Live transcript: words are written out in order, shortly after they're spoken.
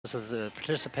of the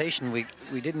participation we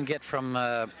didn't get from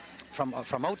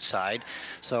outside,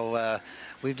 so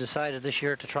we've decided this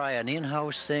year to try an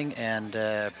in-house thing,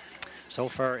 and so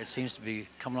far it seems to be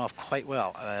coming off quite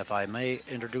well. If I may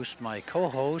introduce my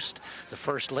co-host, the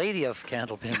First Lady of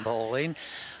Candlepin Bowling,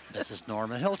 Mrs.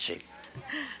 Norma Hilche.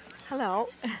 Hello.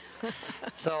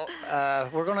 So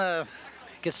we're going to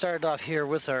get started off here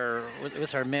with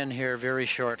our men here very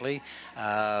shortly.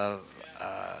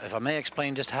 If I may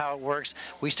explain just how it works,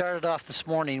 we started off this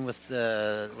morning with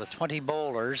 20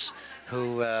 bowlers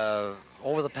who,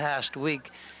 over the past week,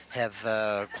 have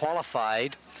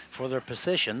qualified for their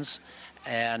positions.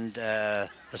 And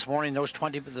this morning,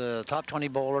 the top 20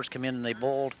 bowlers come in and they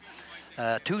bowled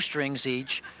 2 strings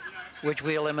each, which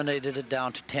we eliminated it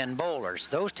down to 10 bowlers.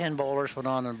 Those 10 bowlers went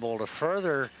on and bowled a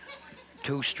further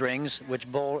 2 strings, which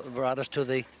brought us to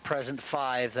the present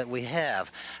 5 that we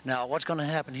have. Now, what's going to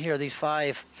happen here, these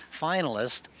 5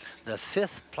 finalists, the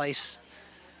 5th place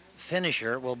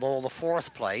finisher will bowl the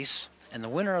 4th place, and the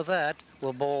winner of that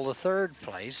will bowl the 3rd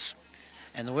place,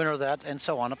 and the winner of that, and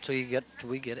so on, up till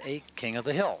we get a King of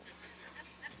the Hill.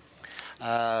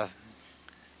 Well,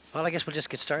 I guess we'll just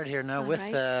get started here now with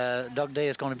Doug Day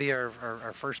is going to be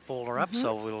our first bowler up,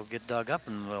 so we'll get Doug up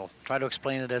and we'll try to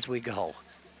explain it as we go.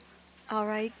 All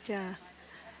right.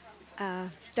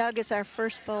 Doug is our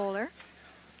first bowler.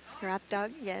 You're up,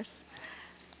 Doug? Yes.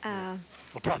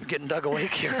 We're probably getting Doug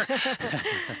awake here.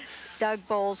 Doug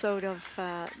bowls out of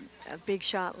Big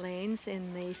Shot Lanes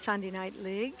in the Sunday Night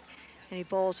League, and he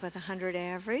bowls with 100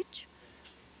 average.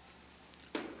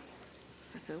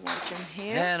 If we watch him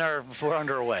here. And we're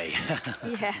underway.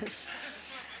 Yes.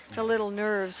 The little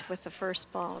nerves with the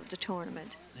first ball of the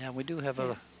tournament. Yeah, we do have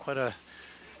quite a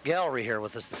gallery here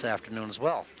with us this afternoon as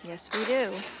well. Yes, we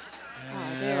do.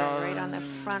 Oh, there, right on the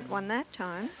front one that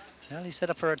time. Well, he's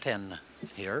set up for a 10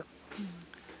 here.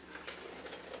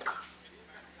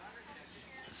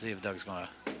 Let's see if Doug's going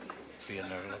to be in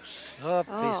there. Looks.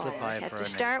 Oh, he slipped by had for to an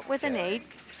start 8. with an 8.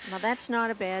 Well, that's not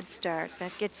a bad start.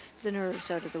 That gets the nerves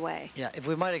out of the way. Yeah, if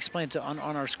we might explain on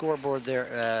our scoreboard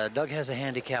there, Doug has a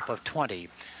handicap of 20.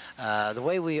 The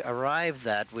way we arrived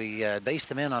that, we based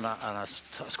them in on a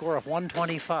score of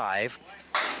 125.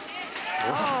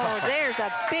 Oh, there's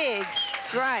a big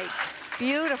strike.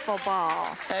 Beautiful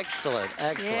ball. Excellent,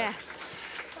 excellent. Yes.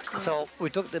 So we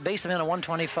based them in on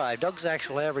 125. Doug's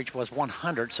actual average was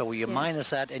 100, so you minus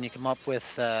that and you come up with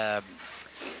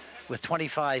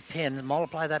 25 pins.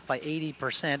 Multiply that by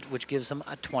 80%, which gives them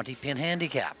a 20-pin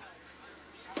handicap.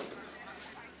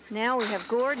 Now we have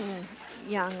Gordon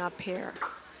Young up here.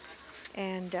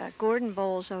 And Gordon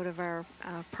bowls out of our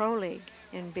Pro League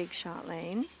in Big Shot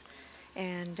Lanes.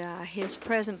 And his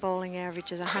present bowling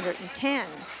average is 110.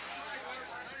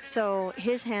 So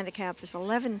his handicap is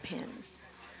 11 pins.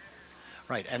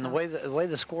 Right, and the way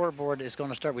the scoreboard is going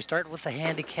to start, we start with the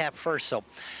handicap first. So,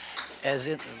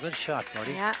 good shot,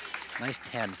 Marty. Yeah. Nice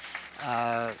 10.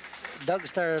 Doug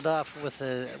started off with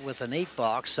an 8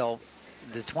 box, so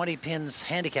the 20 pins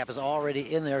handicap is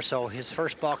already in there. So his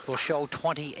first box will show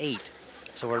 28.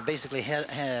 So we're basically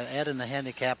adding the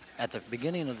handicap at the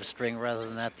beginning of the string rather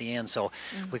than at the end, so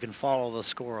we can follow the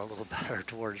score a little better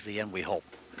towards the end, we hope.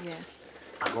 Yes.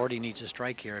 Gordy needs a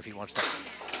strike here if he wants to.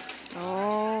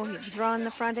 Oh, he's on the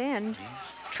front end.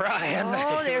 Trying.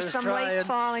 Oh, there's some late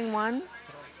falling ones.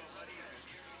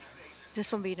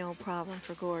 This will be no problem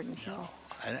for Gordon. No.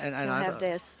 He'll have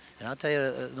this. And I'll tell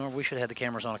you, Norm, we should have had the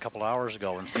cameras on a couple hours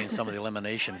ago and seen some of the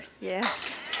elimination. Yes.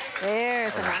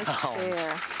 There's a nice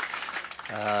spare.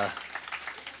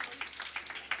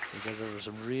 Because there was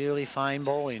some really fine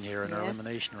bowling here in our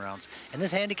elimination rounds. And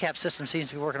this handicap system seems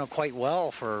to be working out quite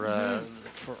well for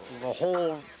the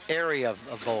whole area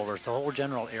of bowlers, the whole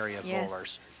general area of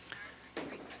bowlers.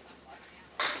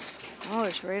 Oh,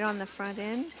 it's right on the front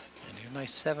end. And here's a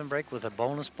nice 7 break with a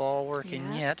bonus ball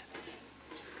working yet.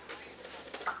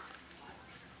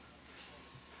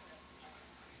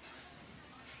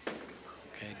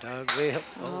 Okay, Doug.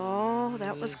 Oh,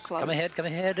 that was close. Come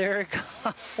ahead, Eric.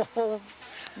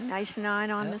 Nice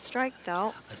 9 on the strike,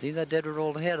 though. I see that dead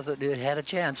rolled ahead. I thought it had a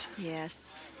chance. Yes.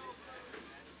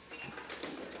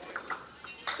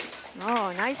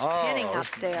 Oh, nice pinning up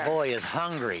there. Boy is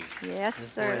hungry. Yes,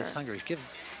 sir. Boy is hungry.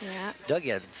 Doug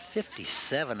had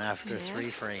 57 after 3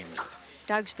 frames.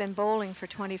 Doug's been bowling for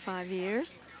 25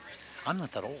 years. I'm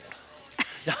not that old.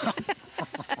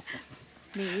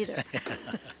 Me either.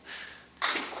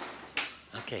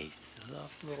 Okay,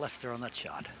 a little left there on that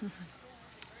shot.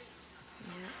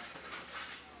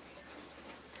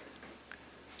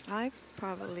 I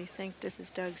probably think this is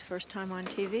Doug's first time on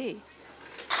TV.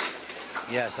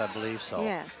 Yes, I believe so.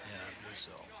 Yes. Yeah, I believe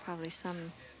so. Probably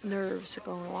some nerves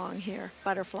going along here.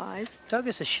 Butterflies. Doug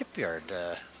is a shipyard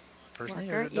person or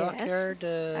Worker, a dockyard.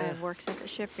 yes. Works at the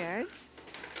shipyards.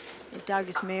 Doug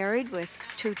is married with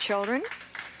 2 children.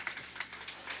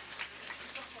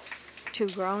 2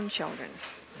 grown children.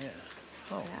 Yeah.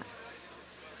 Oh. Yeah.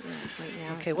 Yeah, right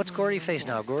now. Okay, what's Gordy face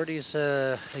now? Gordy's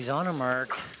he's on a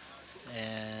mark,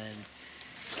 and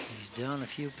he's down a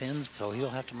few pins, so he'll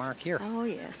have to mark here. Oh,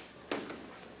 yes.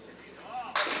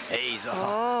 Hey, he's off.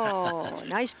 Oh,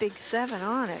 nice big 7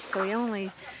 on it. So he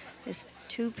only is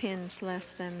 2 pins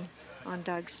less than on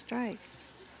Doug's strike.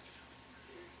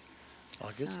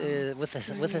 Well, good, So,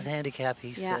 with his handicap,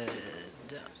 he's. Yeah.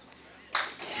 D-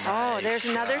 Oh, nice there's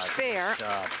another shot, spare. good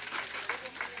job.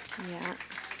 Yeah.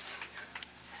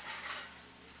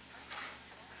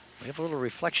 We have a little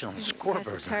reflection on the Yes,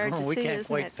 scoreboard. it's hard to we see, can't isn't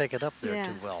quite it? pick it up there Yeah.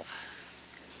 too well.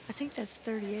 I think that's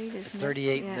 38, isn't it?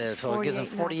 38, Yeah, so it gives him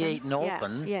 48 and Yeah,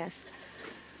 open. yes.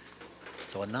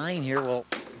 So a 9 here will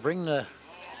bring the.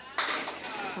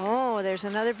 Oh, there's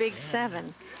another big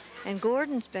 7. And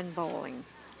Gordon's been bowling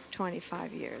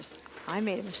 25 years. I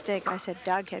made a mistake. I said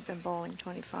Doug had been bowling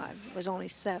 25. It was only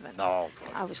 7. Oh,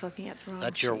 I was looking at the wrong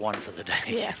that's your sheet. one for the day.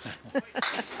 Yes.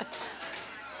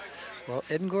 Well,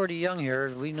 Ed and Gordy Young here,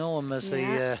 we know him as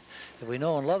Yeah. we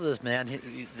know and love this man.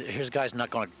 His guy's not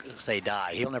going to say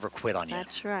die. He'll never quit on you.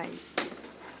 That's right.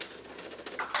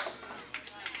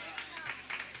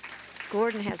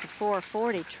 Gordon has a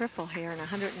 440 triple here and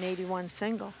 181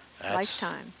 single. That's-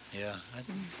 Lifetime. Yeah. I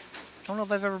don't know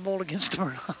if I've ever bowled against him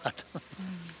or not. Mm.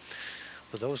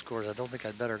 With those scores, I don't think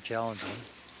I'd better challenge him.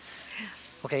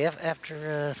 Okay,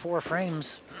 after 4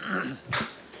 frames,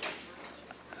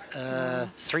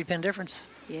 3-pin difference.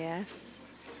 Yes.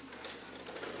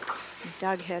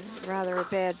 Doug had rather a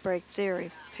bad break there.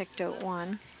 He picked out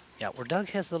 1. Yeah, where Doug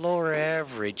has the lower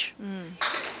average,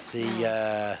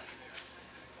 the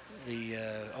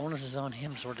onus is on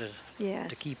him sort of Yes.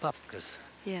 to keep up because.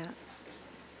 Yeah.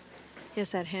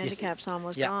 Yes, that handicap's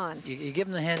almost Yeah, gone. you give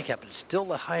him the handicap, but still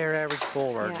the higher average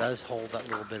bowler Yeah. does hold that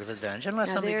little bit of advantage, unless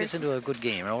Now somebody there's- gets into a good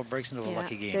game, or breaks into a Yeah,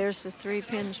 lucky game. there's the 3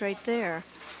 pins right there.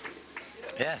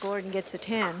 Yes. Gordon gets a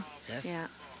 10. Yes. Yeah.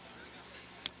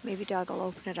 Maybe Doug will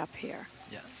open it up here.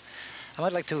 Yeah. I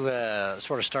might like to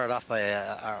sort of start off by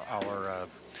our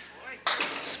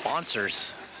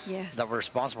sponsors Yes. that were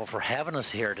responsible for having us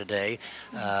here today.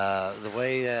 The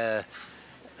way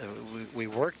we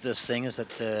work this thing is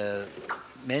that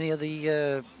many of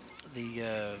the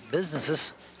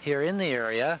businesses here in the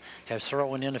area have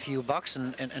thrown in a few bucks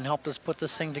and helped us put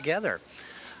this thing together.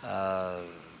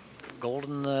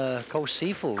 Golden Coast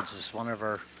Seafoods is one of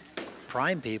our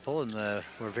prime people, and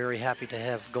we're very happy to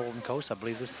have Golden Coast. I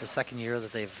believe this is the 2nd year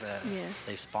that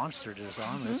they've sponsored us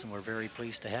on this, and we're very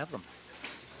pleased to have them.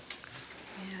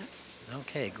 Yeah.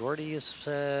 Okay, Gordy is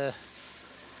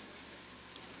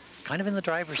kind of in the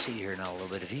driver's seat here now a little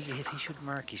bit. If he should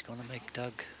mark, he's going to make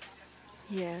Doug.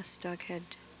 Yes, Doug had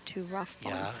 2 rough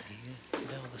Yeah, ones. he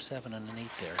down with a 7 and an 8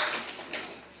 there.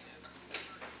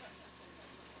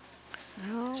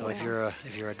 Oh, So well.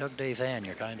 if you're a Doug Day fan,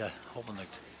 you're kind of hoping that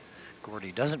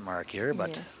Gordy doesn't mark here, but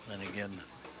Yes. then again,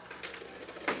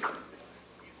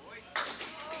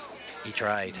 he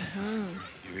tried.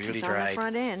 He really It's on the tried.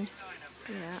 front end.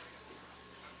 Yeah.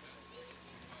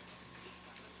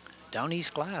 Down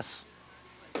East Glass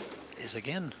is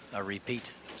again a repeat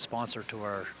sponsor to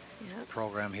our Yep.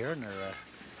 program here, and they're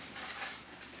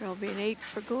There'll be an 8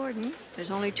 for Gordon. There's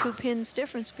only 2 pins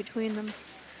difference between them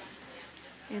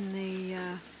in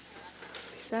the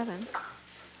 7.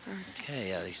 Or okay.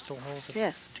 Yeah, he still holds it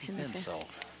 5th in the 10, 5th. so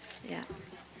Yeah.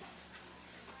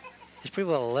 it's pretty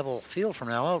well a level field from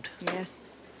now out. Yes.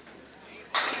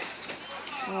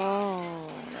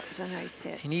 Oh, that was a nice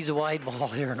hit. He needs a wide ball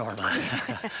here, Norma.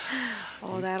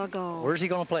 Oh, that'll go. Where's he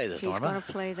going to play this, He's Norma? going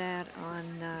to play that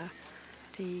on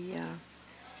the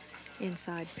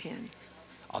inside pin.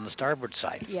 On the starboard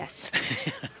side. Yes.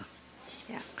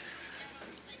 Yeah.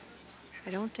 I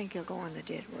don't think he'll go on the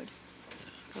deadwood.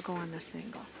 He'll go on the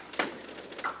single.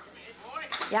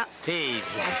 Yeah,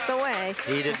 that's the way.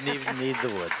 He didn't even need the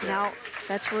wood there. No,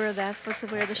 that was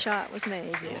where the shot was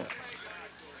made. Yeah. Yeah.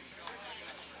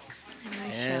 A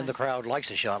nice And shot. the crowd likes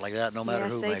a shot like that, no matter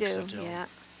yes, who they makes do. it. You know. Yeah.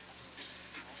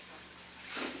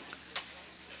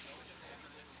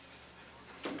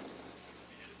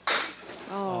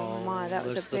 Oh my, that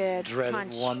was that's a the bad dreaded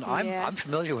punch. one. I'm Yes.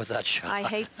 familiar with that shot. I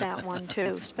hate that one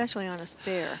too, especially on a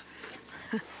spare.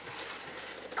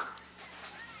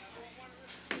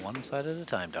 One side at a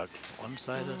time, Doug. One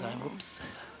side at a time. Oops.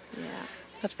 Yeah.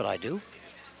 That's what I do.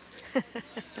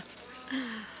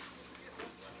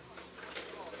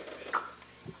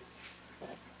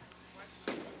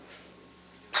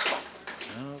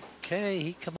 Okay,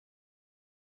 he come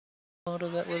out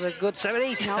of that with a good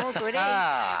 7-8. No, good 8.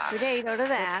 Ah, Good 8 out of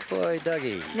that. boy,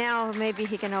 Dougie. Now maybe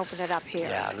he can open it up here.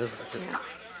 Yeah, this is good. Yeah.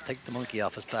 Take the monkey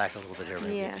off his back a little bit here,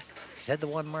 maybe. Yes. He's had the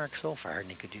 1 mark so far, and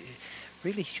he could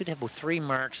really should have about 3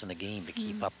 marks in a game to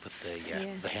keep up with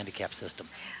the handicap system.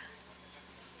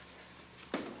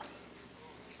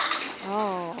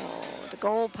 Oh, the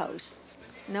goal posts.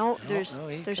 No, there's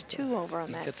 2 over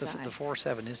on that side. side. The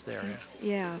 4-7 is there.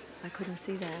 Yeah, I couldn't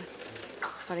see that,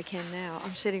 but I can now.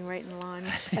 I'm sitting right in line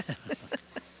with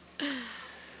that.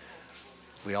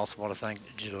 We also want to thank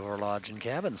Jador Lodge and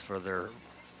Cabins for their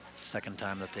second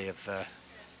time that they have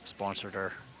sponsored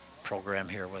our program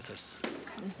here with us.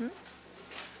 Mm-hmm.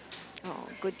 Oh,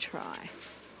 good try.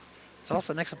 It's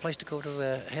also an excellent place to go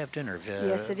to have dinner.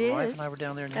 Yes, it is. My wife and I were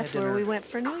down there and That's had dinner. where we went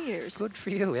for New Year's. Good for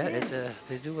you. Yeah, Yes.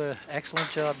 they do an excellent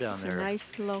job down It's there. a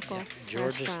nice local restaurant.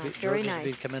 George Very is to nice.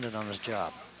 be commended on this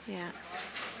job. Yeah.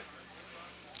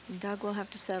 And Doug will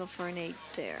have to settle for an 8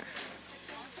 there.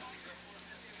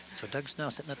 So Doug's now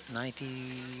sitting at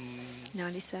 90...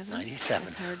 97? 97.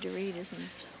 That's hard to read, isn't it?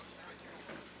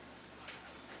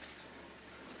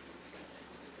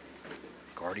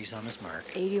 Gordy's on his mark.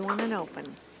 81 and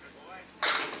open.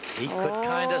 He could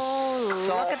kind of look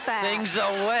salt at that. things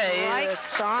away. Right on.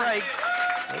 Strike.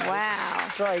 Wow.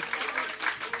 Strike.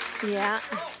 Yeah.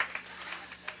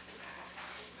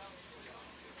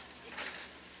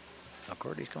 Now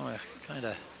Gordy's going to kind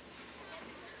of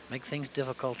make things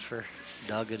difficult for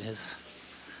Doug and his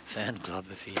fan club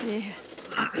if he... Yes.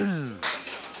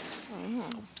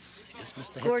 Oops, he just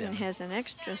missed the hit Gordon in. has an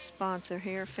extra sponsor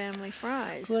here, Family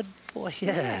Fries. Good boy,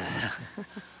 yeah.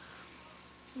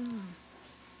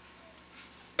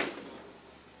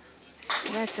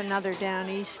 That's another down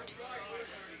east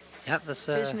Yep, this...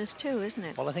 business too, isn't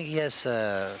it? Well, I think he has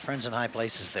friends in high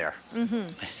places there. Mm-hmm.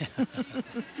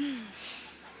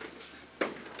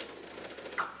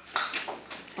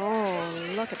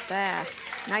 Oh, look at that.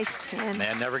 Nice 10.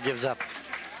 Man never gives up.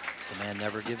 The man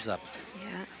never gives up.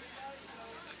 Yeah.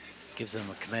 Gives him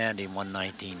a commanding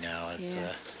 119 now. It's,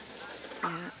 Yes.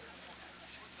 Yeah.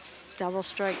 Double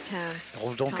strike time.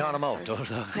 oh, don't count him out.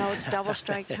 No, it's double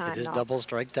strike time. It is no. double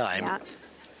strike time. Yeah.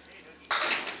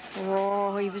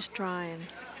 Oh, he was trying.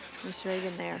 He was right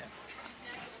in there.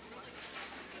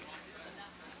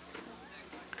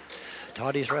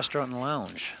 Toddy's Restaurant and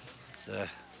Lounge. It's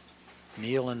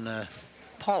Neil and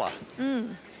Paula.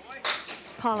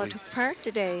 Paula took part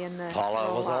today in the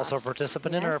Paula was also a roll-offs.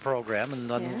 participant in our Yes. program and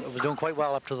Yes. was doing quite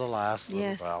well up to the last little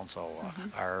Yes. round. So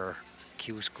our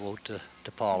cues go to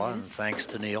Paula and Yes. thanks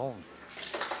to Neil.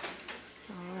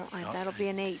 Oh, that'll be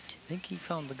an 8. I think he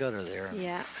found the gutter there.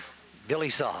 Yeah. Billy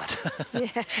saw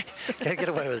it. Yeah. Can't get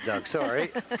away with it, Doug.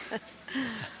 Sorry.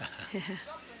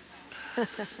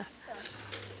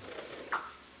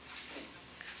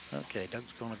 Okay,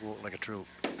 Doug's going to go like a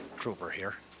trooper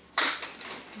here.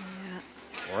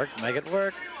 Yeah. Work, make it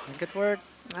work, make it work.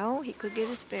 Oh, he could get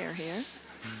a spare here.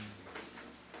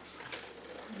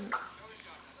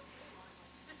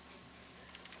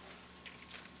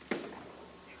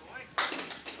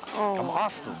 Oh, Come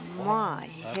off the my.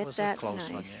 He that hit was a that close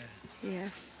nice. one, yeah.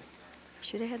 Yes.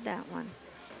 Should have had that one.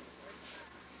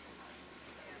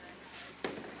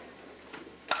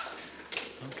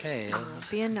 Okay.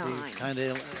 Be a 9. Kind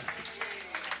of.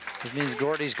 This means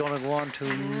Gordy's going to go on to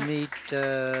meet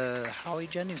Howie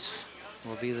Jennings.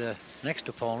 Will be the next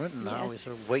opponent, and now Yes. he's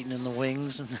sort of waiting in the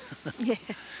wings and Yeah.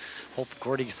 hope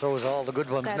Gordy throws all the good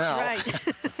ones That's now. right.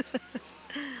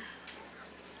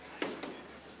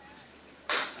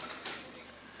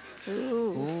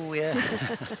 Ooh. Ooh, yeah.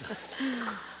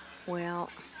 Well,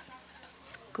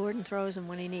 Gordon throws them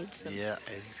when he needs them. Yeah,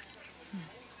 he's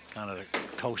kind of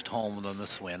coast home on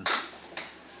this win.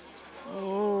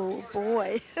 Oh,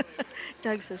 boy.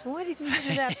 Doug says, why didn't you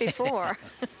do that before?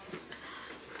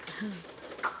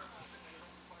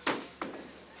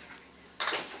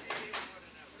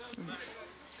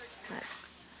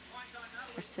 That's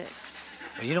a 6.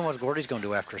 Well, you know what Gordy's going to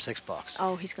do after a 6 box?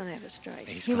 Oh, he's going to have a strike.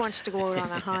 He's He gonna- wants to go out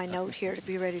on a high note here to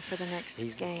be ready for the next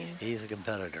game. He's a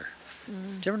competitor.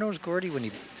 Did you ever notice Gordy when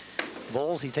he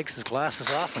bowls, he takes his glasses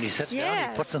off. When he sits down, he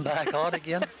Yes. puts them back on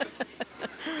again?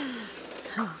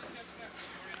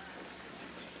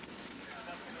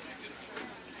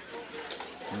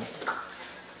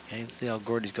 Okay, let's see how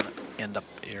Gordy's going to end up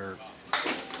here.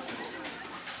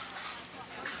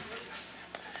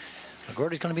 So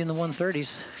Gordy's going to be in the 130s.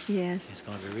 Yes. It's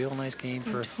going to be a real nice game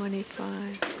for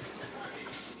 25.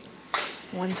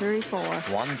 134.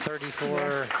 134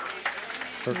 Yes.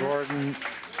 for Yeah. Gordon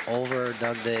over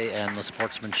Doug Day and the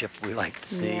sportsmanship we like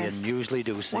to see Yes. and usually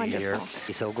do see Wonderful.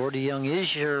 here. So Gordy Young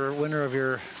is your winner of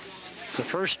your the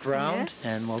first round, Yes.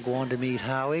 and we'll go on to meet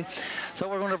Howie. So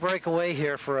we're going to break away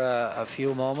here for a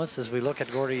few moments as we look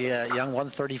at Gordie Young,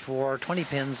 134, 20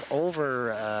 pins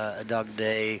over Doug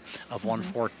Day of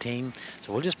 114.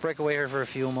 So we'll just break away here for a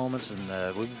few moments,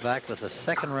 and we'll be back with the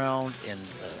second round in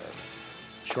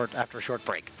after a short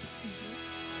break.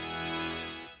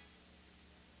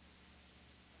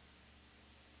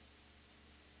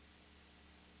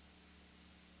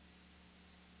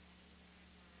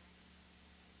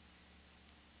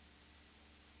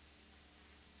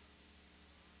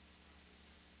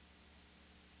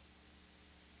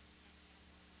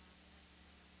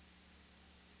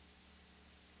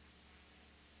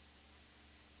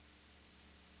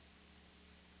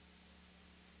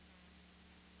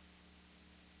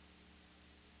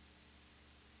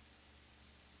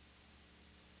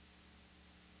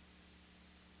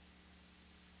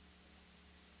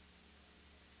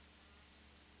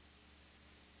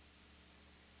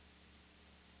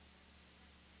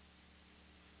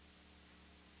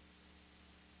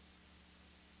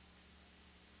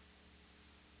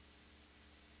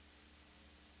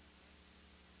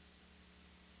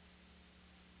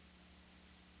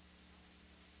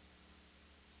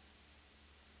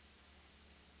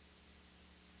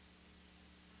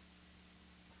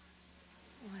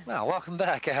 Well, welcome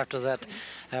back after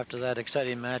that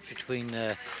exciting match between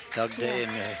Doug Day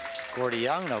and Gordie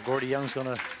Young. Now Gordie Young's going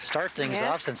to start things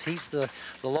off since he's the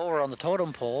lower on the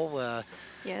totem pole.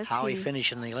 Yes. Howie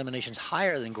finishing the eliminations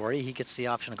higher than Gordie, he gets the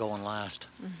option of going last.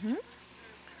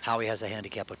 Howie has a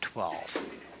handicap of 12.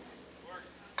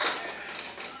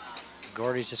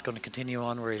 Gordie's just going to continue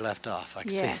on where he left off. I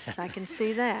can see. I can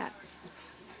see that.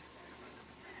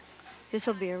 This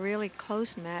will be a really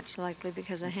close match, likely,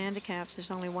 because of handicaps.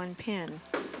 There's only one pin.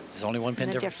 There's only one pin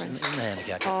difference in the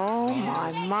handicap. Oh,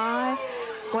 my.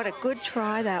 What a good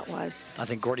try that was. I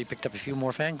think Gordie picked up a few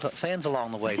more fans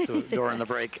along the way during the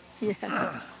break.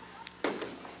 Yeah.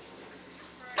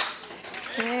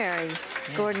 There,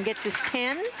 Gordon gets his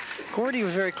 10. Gordie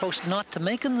was very close not to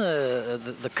making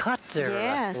the cut there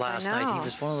last night. He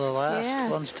was one of the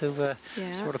last ones to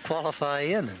sort of qualify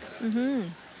in.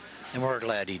 And we're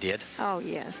glad he did. Oh,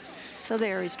 yes. So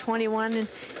there, he's 21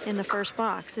 in the first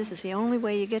box. This is the only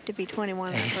way you get to be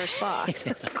 21 in the first box.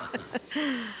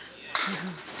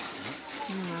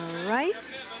 All right.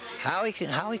 Howie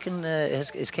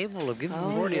is capable of giving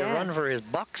Gordie a run for his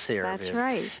bucks here. That's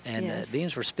right. And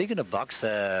beans, we're speaking of bucks,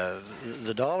 the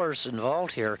dollars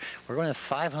involved here, we're going to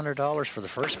have $500 for the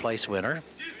first place winner.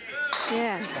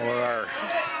 Yes. Or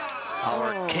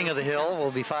our King of the Hill will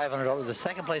be $500. The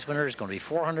second place winner is going to be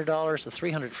 $400. The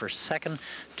 $300 for second,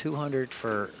 $200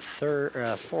 for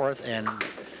fourth, and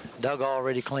Doug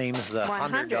already claims the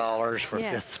 $100 for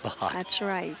fifth spot. That's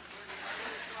right.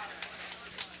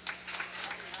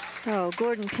 So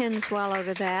Gordon pins well out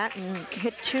of that and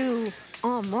hit two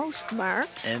almost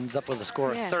marks. Ends up with a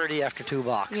score of 30 after two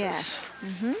boxes. Yes.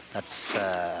 That's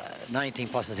 19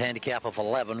 plus his handicap of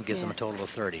 11 gives him a total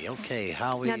of 30. Okay,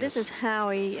 Howie. Now this is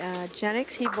Howie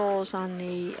Jennings. He bowls on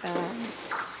the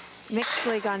mixed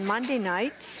league on Monday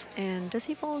nights. And does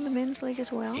he bowl in the men's league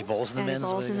as well? He bowls in the men's league.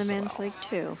 He bowls in the men's league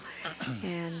too.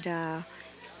 And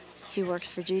he works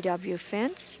for GW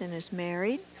Fence and is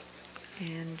married.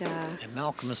 And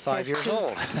Malcolm is 5 years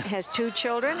old. Has two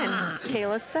children, and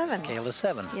Kayla's 7. Kayla's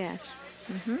 7. Yes.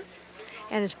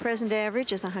 And his present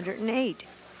average is 108.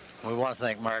 We want to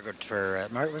thank Margaret for...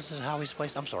 Margaret, was this Howie's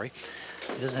wife? I'm sorry.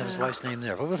 He doesn't have his wife's name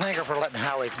there. But we'll thank her for letting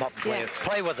Howie come up and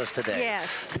play with us today. Yes.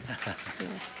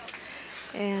 Yes.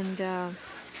 And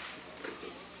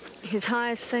his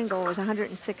highest single was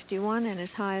 161, and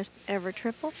his highest ever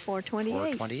triple,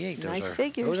 428. 428. Nice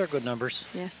figures. Those are good numbers.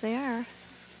 Yes, they are.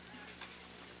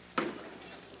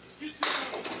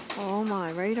 Oh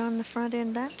my, right on the front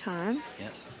end that time. Yeah.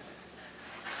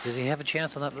 Does he have a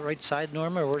chance on that right side,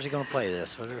 Norma, or where's he going to play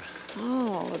this?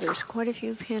 Oh, there's quite a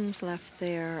few pins left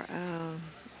there.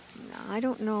 I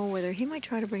don't know whether he might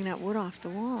try to bring that wood off the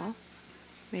wall.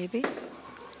 Maybe.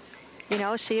 You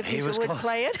know, see if he's would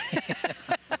play it.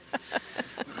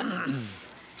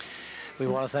 We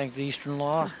want to thank the Eastern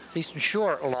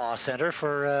Shore Law Center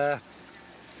for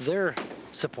their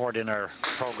support in our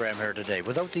program here today.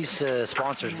 Without these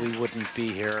sponsors, we wouldn't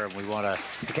be here, and we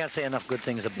can't say enough good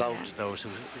things about those who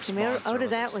sponsor out of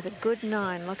that with a good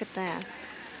 9. Look at that.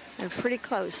 They're pretty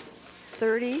close.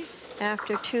 30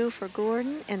 after 2 for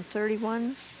Gordon and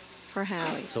 31 for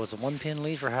Howie. So it's a 1-pin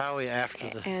lead for Howie after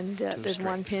the and there's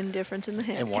 1 pin difference in the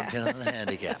handicap. And 1 pin on the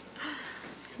handicap.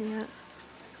 Yeah.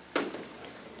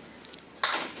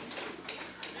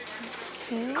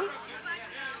 Okay.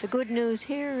 The good news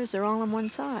here is they're all on one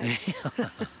side.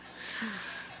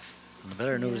 And the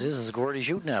better news is Gordy's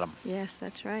shooting at him. Yes,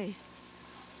 that's right.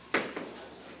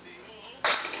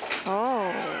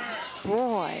 Oh,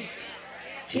 boy.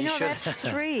 He You know, should- that's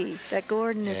 3 that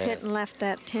Gordon has hit Yes. and left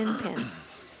that 10 pin.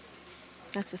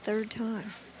 That's the 3rd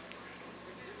time.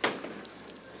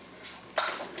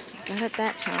 Got it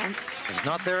that time. He's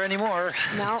not there anymore.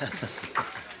 No.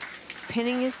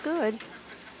 Pinning is good.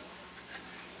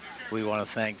 We want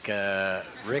to thank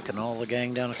Rick and all the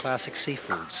gang down at Classic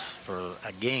Seafoods for,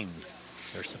 again,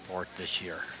 their support this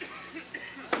year.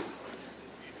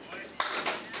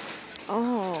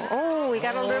 Oh, we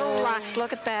got a little luck.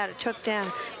 Look at that. It took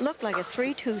down. Looked like a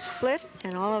 3-2 split,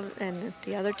 and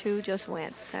the other 2 just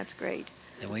went. That's great.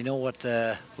 And we know what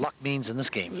luck means in this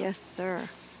game. Yes, sir.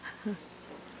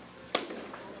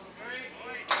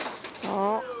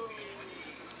 Oh,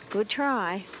 good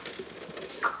try.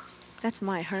 That's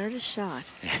my hardest shot.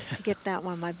 To get that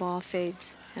one, my ball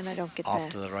fades, and I don't get that.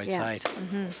 Off to the right Yeah. side.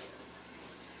 Mm-hmm.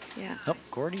 Yeah. Oh,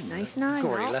 Gordy. Nice 9.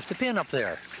 Gordy well. left a pin up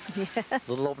there. Yeah.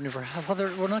 Little opening for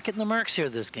Howie. We're not getting the marks here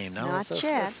this game now. Not let's,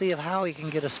 yet. Let's see if Howie can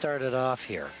get us started off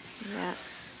here. Yeah.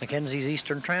 Mackenzie's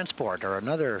Eastern Transport are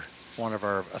another one of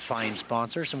our fine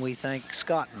sponsors, and we thank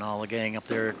Scott and all the gang up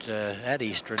there at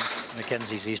Eastern,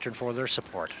 Mackenzie's Eastern, for their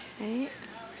support. Okay.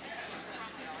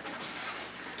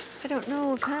 I don't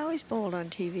know if Howie's bowled on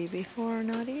TV before or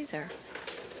not either.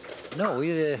 No,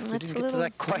 we That's didn't a get to little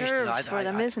that question. nerves for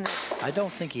them, isn't it? I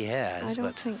don't think he has. I don't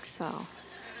but think so.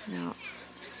 No.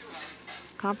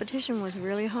 Competition was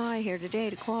really high here today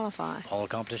to qualify. all the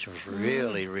competition was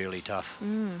really, really tough.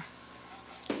 Mm.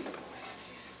 Yeah.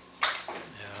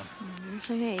 There's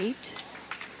an 8.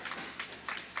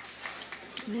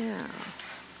 Now,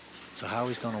 So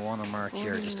Howie's going to want to mark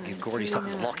here just to give 49, Gordy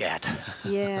something to 39. look at.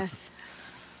 yes.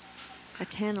 A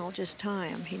 10 will just tie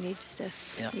him. He needs to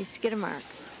get a mark.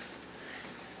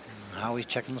 Howie's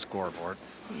checking the scoreboard.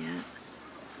 Yeah.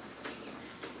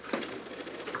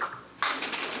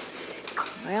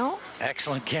 Well,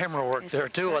 Excellent camera work It's there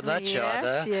too on that certainly- shot.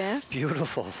 yes, Huh? yes.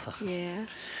 Beautiful. yes.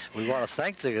 We want to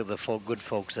thank the good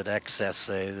folks at Excess.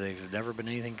 They've never been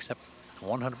anything except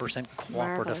 100% cooperative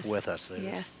Marvelous. with us. They're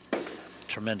Yes.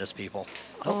 tremendous people.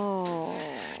 Oh.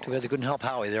 Too bad they couldn't help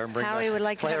Howie there and bring Howie would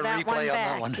like to play have a that replay one on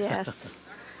back. that one. Yes.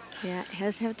 Yeah, it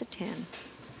has to have the 10.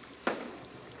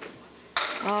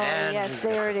 Oh, And yes,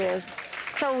 there it is.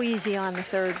 So easy on the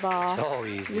 3rd ball. So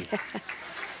easy. Yeah.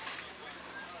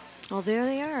 Well, there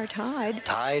they are, tied.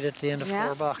 Tied at the end of Yeah.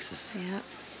 4 boxes. Yeah.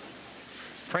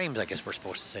 Frames, I guess we're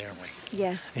supposed to say, aren't we?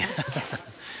 Yes. yes.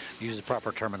 Use the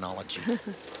proper terminology.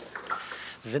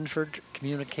 Vinford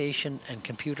Communication and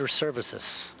Computer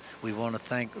Services. We want to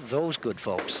thank those good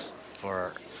folks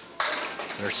for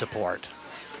their support.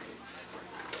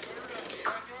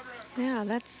 Yeah,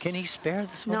 that's Can he spare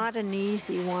this one? not an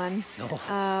easy one.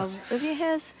 No. If he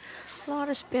has a lot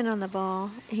of spin on the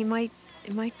ball, he might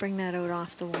bring that out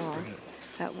off the wall.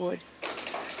 That would.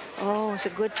 Oh, it's a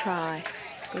good try.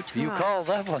 Good try. You called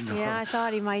that one, though. Yeah, I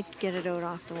thought he might get it out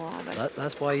off the wall, but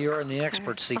That's why you're in the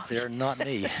expert seat there, not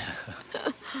me.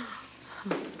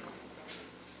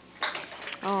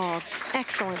 oh,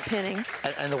 excellent pinning.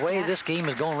 And the way Yeah. this game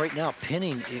is going right now,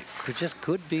 pinning, it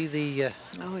could be the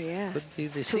Oh yes. could be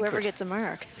the Whoever secret. gets a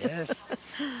mark. Yes.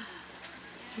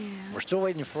 Yeah. We're still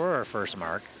waiting for our first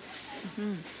mark.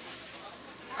 Mhm.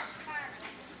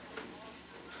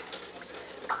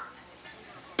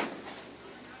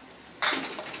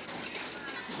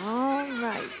 All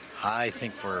right. I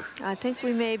think we're I think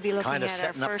we may be looking Kinda at our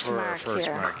setting up first for our mark first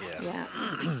here. mark, yeah.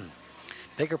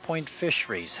 Baker Point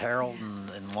Fisheries, Harold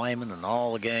and Lyman and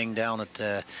all the gang down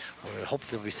at, we hope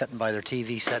they'll be sitting by their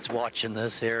TV sets watching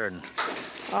this here. And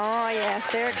Oh yes,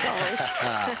 there it goes.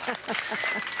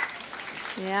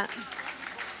 yeah.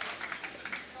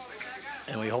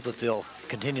 and we hope that they'll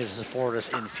continue to support us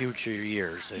in future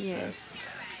years. Yes.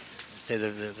 Say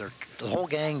they're the whole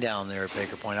gang down there at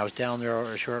Baker Point. I was down there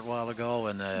a short while ago,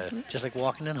 and just like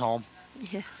walking in home.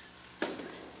 Yes.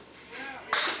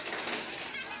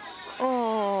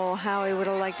 Oh, Howie would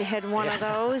have liked to head one of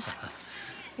those.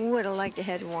 Would have liked to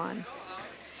head one.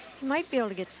 He might be able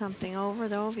to get something over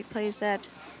though if he plays that.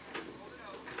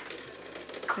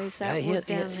 Plays that wood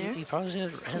down there. He probably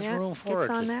has Yeah, room for gets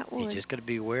it. on that He's wood. just got to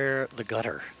beware the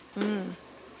gutter. Mm.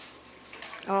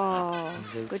 Oh,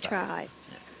 He's good outside. try.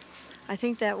 I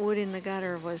think that wood in the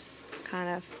gutter was kind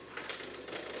of.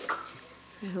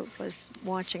 Who was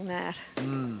watching that?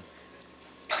 Mm.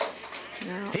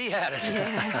 No. He had it.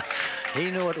 Yes. He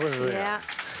knew it was there.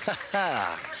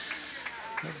 Yeah.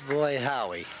 Good boy,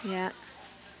 Howie. Yeah.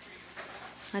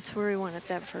 That's where he wanted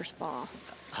that first ball.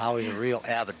 Howie's a real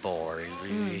avid bowler. He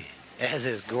really, as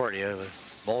is Gordy.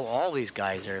 All these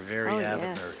guys are very Oh, avid.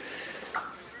 yeah. They're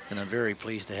And I'm very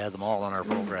pleased to have them all on our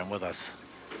program with us.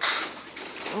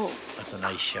 Oh, That's a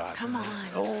nice shot. come on.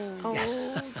 Oh,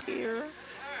 Oh, dear.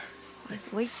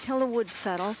 Wait till the wood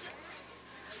settles.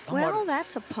 somewhat Well,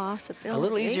 that's a possibility. a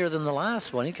little easier than the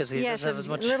last one because he Yes, doesn't have as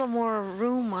much little more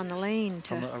room on the lane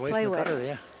to away play from the with. cutter.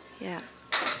 Yeah. Yeah.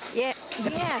 Yeah.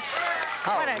 Yes.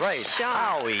 All What a right. shot.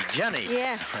 Howie, Jenny.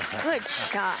 Yes. Good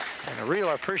shot. And a real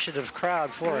appreciative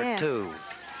crowd for Yes. it, too.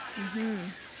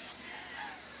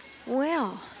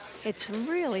 Well, it's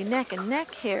really neck and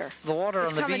neck here. The water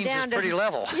It's on the coming beans is down to- pretty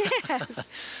level. Yes.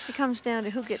 It comes down to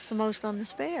who gets the most on the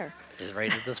spare. Is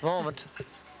right at this moment.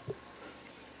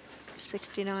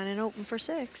 69 and open for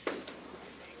 6.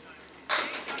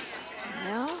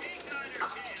 Well,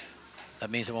 That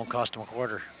means it won't cost him a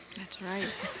quarter. that's right.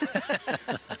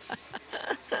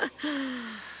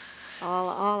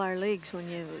 all our leagues, when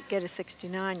you get a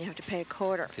 69, you have to pay a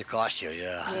quarter. It cost you,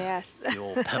 yeah. Yes. The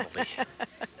old penalty.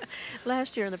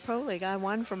 Last year in the Pro League, I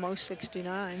won for most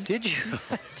 69s. Did you?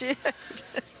 Did.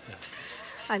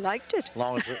 I liked it. As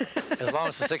long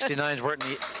as the 69s weren't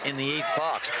in the 8th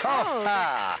box. Oh.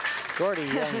 Ah, Gordy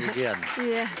Young again.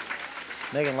 Yeah.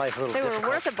 Making life a little They were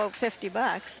difficult. worth about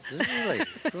 $50. Really?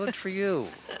 Good for you.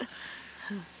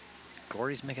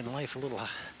 Gordy's making life a little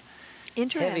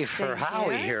Interesting. heavy for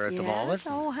Howie here at the moment.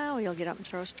 Oh, Howie will get up and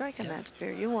throw a strike in that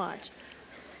spear. You watch.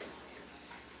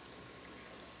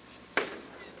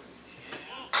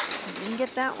 Didn't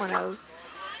get that one out.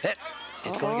 Hit.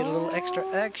 He's going to get a little extra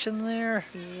action there.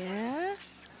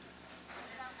 Yes.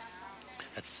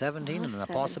 That's 17 Oh, and the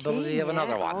 17, possibility of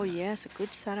another one. Oh, yes, a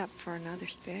good setup for another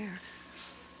spare.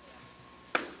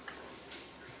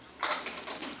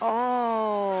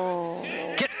 Oh.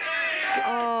 Get.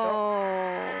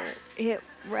 Oh. It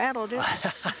rattled it.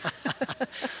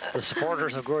 The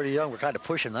supporters of Gordy Young were kind of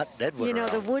pushing that deadwood You know,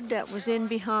 the around. wood that was in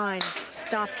behind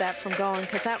stopped that from going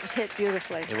because that was hit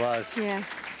beautifully. It was. Yes.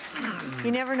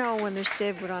 You never know when there's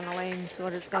deadwood on the lanes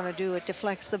what it's going to do. It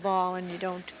deflects the ball and you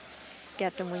don't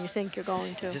get them when you think you're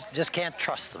going to. Just can't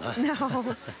trust them. Huh?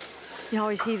 No. You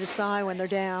always heave a sigh when they're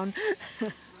down.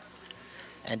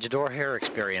 And Jador Hair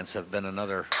Experience have been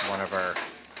another one of our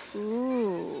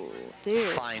Ooh, there.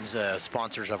 fine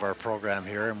sponsors of our program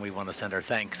here, and we want to send our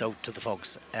thanks out to the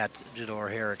folks at Jador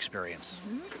Hair Experience.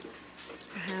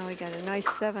 Howie got a nice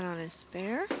 7 on his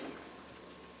spare.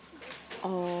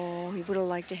 Oh, he would have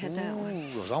liked to hit that one.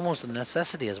 Ooh, it was almost a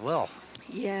necessity as well.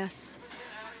 Yes.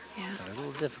 Yeah. And a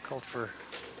little difficult for.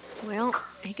 Well,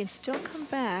 he can still come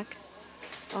back.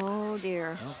 Oh,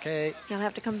 dear. Okay. He'll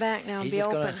have to come back now and He's be just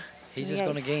open. gonna. He's just Yeah.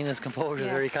 going to gain his composure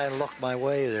there. He Yes. kind of looked my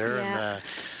way there, Yeah. and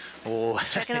oh.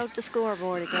 Checking out the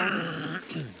scoreboard again.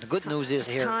 The good news is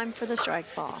It's here. time for the strike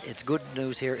ball. It's good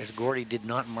news here is Gordy did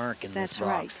not mark in That's this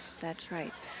right. box. That's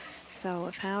right. So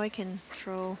if Howie can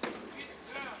throw,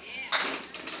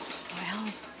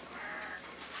 well,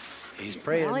 He's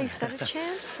praying. well, he's got a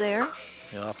chance there.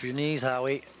 Off your knees,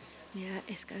 Howie. Yeah,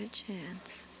 he's got a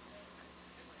chance.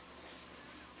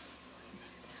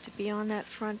 It's to be on that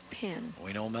front pin.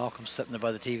 We know Malcolm's sitting there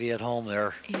by the TV at home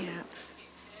there. Yeah.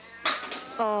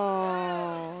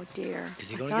 Oh dear. Is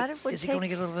he I going thought to it get? would Is he take. going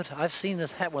to get a little bit? I've seen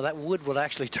this hat where that wood will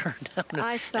actually turn down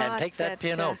I and thought take that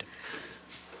pin out.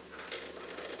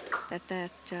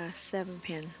 that 7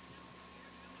 pin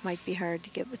might be hard to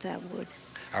get with that wood.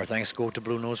 Our thanks go to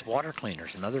Blue Nose Water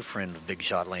Cleaners, another friend of Big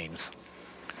Shot Lanes.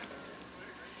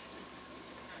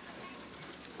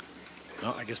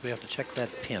 Well, I guess we have to check that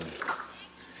pin.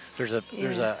 There's a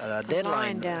Yes, a a dead line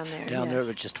line down there, there yes.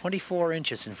 which is 24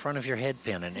 inches in front of your head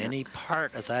pin, and Yeah. any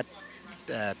part of that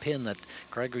pin that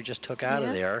Gregory just took out of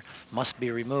Yes. there must be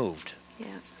removed. Yeah.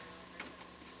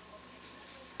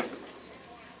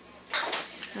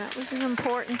 That was an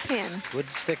important pin. Good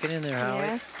sticking in there, Howie.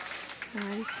 Yes.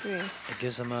 93. It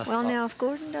gives him a. Well, now if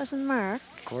Gordon doesn't mark,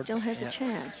 Gordon- still has yeah. a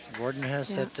chance. Gordon has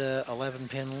Yeah. that 11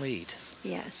 pin lead.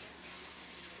 Yes.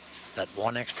 That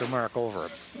one extra mark over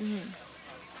him. Mm.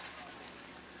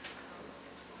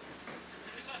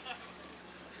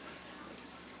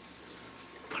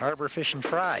 Harbor Fish and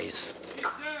Fries.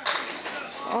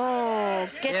 Oh,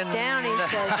 get In- down, he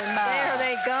says, and there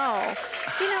they go.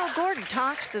 You know, Gordon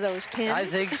talks to those pins. I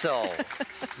think so.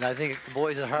 And I think the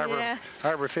boys at Yes.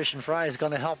 Harbor Fish and Fries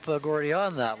going to help Gordy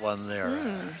on that one there.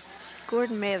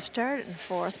 Gordon may have started in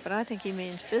 4th, but I think he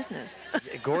means business.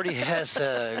 Gordy has,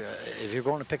 if you're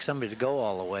going to pick somebody to go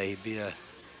all the way, he'd be a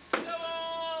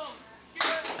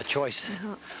choice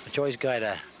guy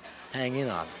to hang in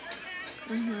on.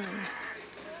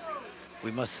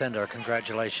 We must send our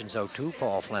congratulations out to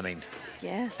Paul Fleming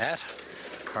Yes. at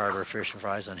Harbor Fish and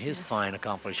Fries on his Yes. fine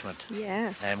accomplishment,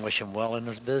 Yes. and wish him well in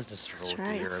his business That's for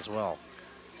right. the year as well.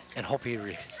 And hope he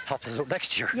helps us out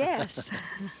next year. Yes.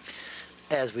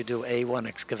 As we do A1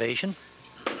 excavation.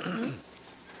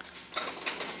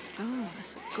 Oh,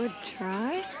 that's a good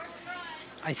try.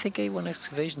 I think A1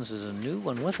 Excavations is a new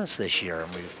one with us this year,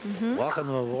 and we welcome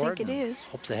them aboard. I think it is.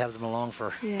 Hope to have them along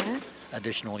for Yes.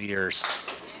 additional years.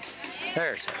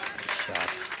 There's a good shot.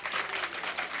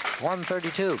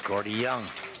 132, Gordy Young.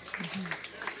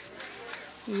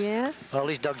 Yes. Well, at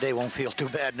least Doug Day won't feel too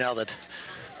bad now that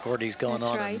Gordy's gone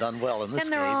That's on right. and done well in this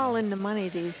And they're game. all in the money,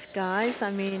 these guys.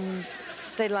 I mean,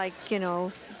 they like,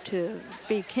 to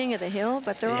be king of the hill,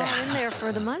 but they're all in there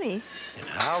for the money. And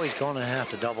Howie's going to have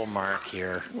to double mark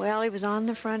here. Well, he was on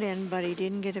the front end, but he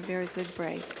didn't get a very good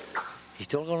break. He's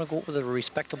still going to go with a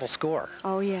respectable score.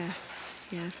 Oh, yes.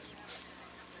 Yes.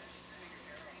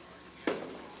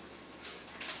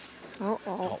 Uh-oh.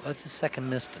 Oh, that's his second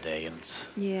miss today. And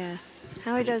Yes.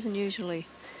 Howie doesn't usually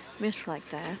miss like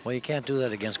that. well, you can't do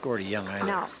that against Gordy Young either.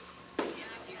 No.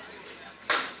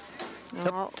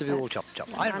 Up to the old chop chop.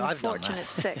 I've done that. Unfortunate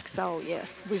 6. Oh,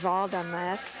 yes. We've all done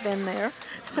that. Been there.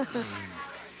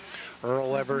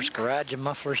 Earl Weber's Garage and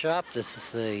Muffler Shop. This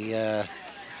is the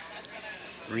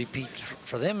repeat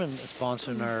for them and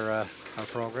sponsoring our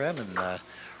program. And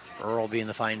Earl, being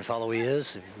the fine fellow he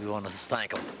is, we want to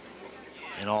thank him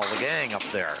and all the gang up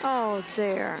there. Oh,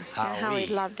 there. Now, Howie. Howie'd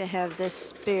love to have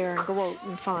this beer and go out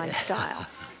in fine style.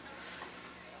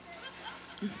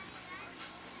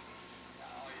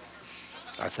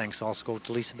 Our thanks also go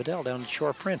to Lisa Bedell down at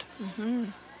Shore Print.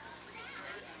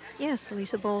 Yes,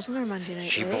 Lisa bowls in our Monday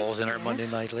night She league. bowls in our Yes. Monday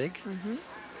night league.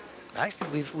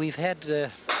 Actually, we've had.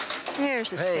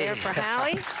 Here's a spare for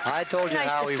Howie. I told you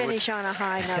Nice how to he would. finish on a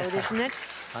high note, isn't it?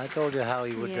 I told you how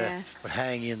he would Yes. would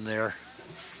hang in there,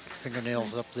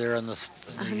 fingernails up there in the seal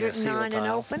 109 and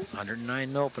pile. open? 109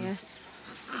 and open. Yes.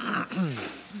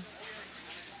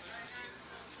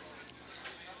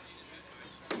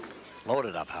 Load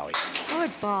it up, Howie.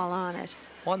 Good ball on it.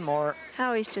 One more.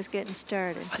 Howie's just getting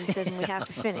started. He said we have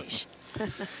to finish.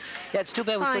 Yeah, it's too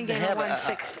bad we Fine couldn't game have of a,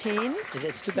 116.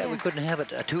 it's too bad we Yeah. couldn't have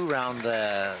a two-round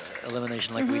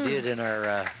elimination like we did in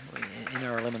our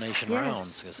elimination Yes.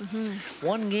 rounds. 'Cause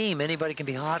one game, anybody can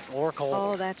be hot or cold.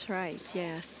 Oh, that's right.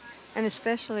 Yes. And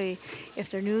especially if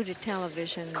they're new to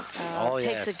television, takes a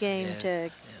yes, game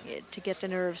yes, to get the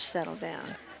nerves settled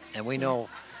down. And we know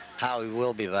how he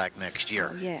will be back next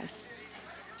year. Oh, yes.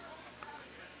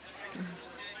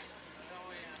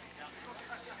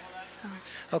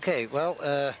 Okay, well,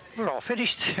 we're all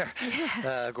finished here.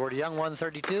 Gordy Young,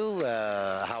 132.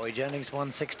 Howie Jennings,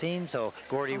 116. So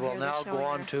Gordy Oh, will here they're now go showing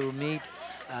on her. to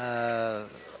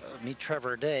meet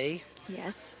Trevor Day.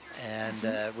 Yes. And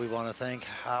we want to thank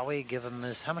Howie. Give him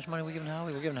his. How much money we giving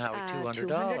Howie? We're giving Howie $200.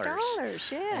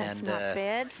 $200, yes. And, Not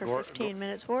bad for 15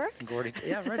 minutes work. Gordy,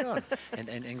 yeah, right on.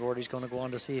 and Gordy's going to go on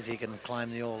to see if he can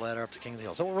climb the old ladder up to King of the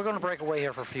Hill. So we're going to break away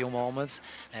here for a few moments,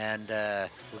 and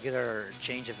we'll get our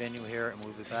change of venue here, and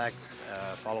we'll be back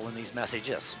following these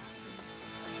messages.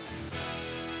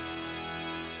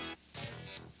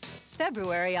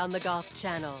 February on the Golf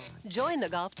Channel. Join the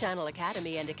Golf Channel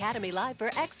Academy and Academy Live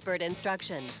for expert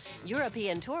instruction.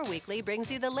 European Tour Weekly brings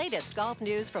you the latest golf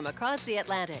news from across the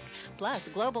Atlantic. Plus,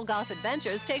 Global Golf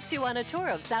Adventures takes you on a tour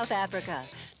of South Africa.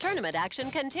 Tournament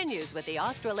action continues with the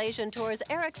Australasian Tour's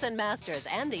Ericsson Masters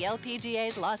and the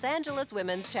LPGA's Los Angeles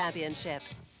Women's Championship.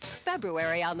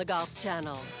 February on the Golf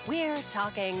Channel. We're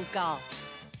talking golf.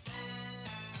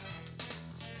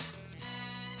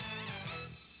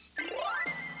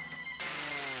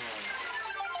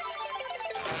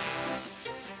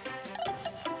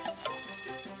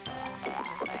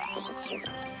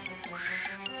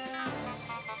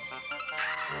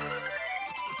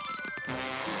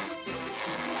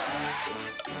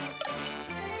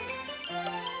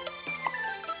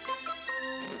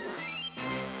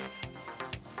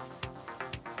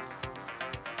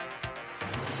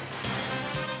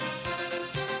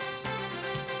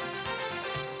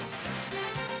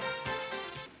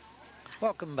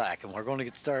 Welcome back, and we're going to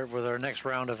get started with our next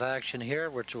round of action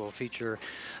here, which will feature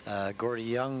Gordy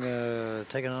Young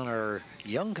taking on our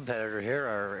young competitor here,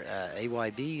 our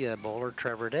AYB bowler,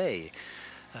 Trevor Day.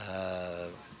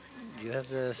 Do you have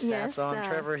the stats Yes, on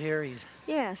Trevor here?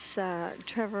 Yes,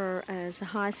 Trevor has a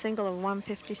high single of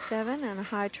 157 and a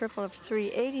high triple of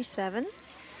 387.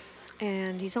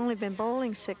 And he's only been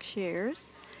bowling 6 years.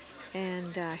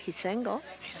 And he's single.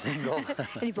 He's single. And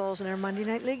he bowls in our Monday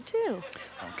Night League, too.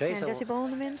 Okay, And so does he bowl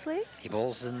in the men's league? he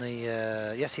bowls in the,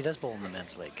 yes, he does bowl in the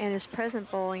men's league. And his present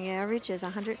bowling average is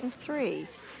 103.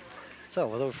 So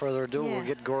without further ado, we'll Yeah.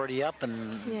 get Gordy up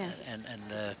and Yes.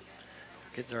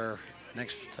 get our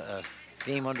next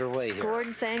game underway here.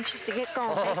 Gordon's anxious to get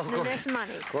going, making this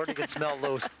money. Gordon can smell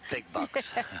those big bucks.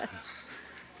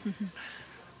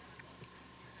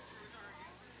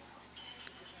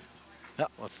 Well,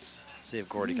 let's see if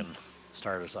Gordy can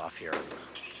start us off here.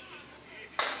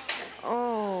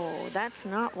 Oh, that's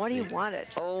not what he wanted.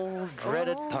 Oh,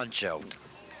 dreaded Oh. punch out.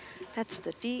 That's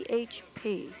the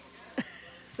DHP.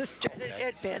 The dreaded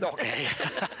head pin. Okay.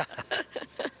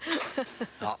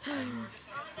 Oh,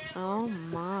 Oh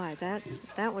my,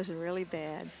 that was really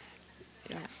bad.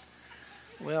 Yeah.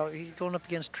 well, he's going up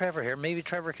against Trevor here. Maybe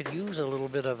Trevor could use a little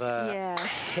bit of a Yes.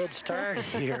 head start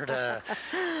here to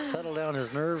settle down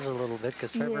his nerves a little bit,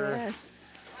 because Trevor, Yes.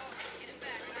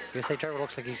 you say Trevor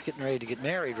looks like he's getting ready to get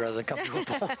married rather than come to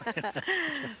a ball.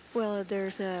 Well,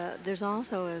 there's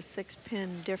also a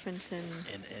 6-pin difference in,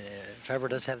 And Trevor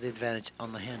does have the advantage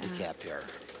on the handicap here.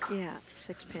 yeah,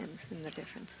 6 pins in the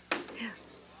difference. Yeah.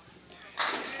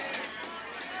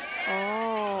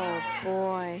 Oh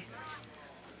boy.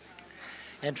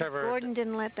 And Trevor, Gordon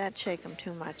didn't let that shake him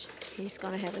too much. He's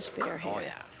going to have a spare here. oh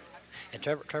yeah. And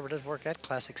Trevor does work at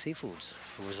Classic Seafoods,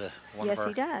 who was one Yes, of our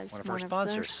he does. one of our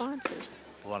their sponsors. sponsors.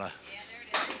 Wanna,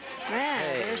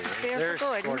 Yeah, there's a spare there's for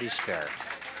Gordon. Gordy's spare.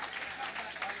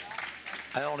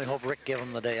 I only hope Rick gave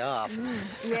him the day off.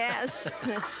 Yes.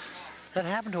 That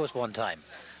happened to us one time.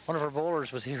 One of our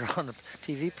bowlers was here on the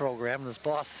TV program, and his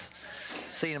boss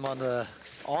seen him on the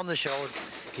show. And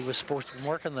he was supposed to be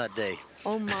working that day.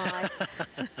 Oh my.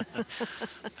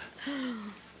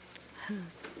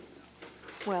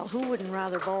 Well, who wouldn't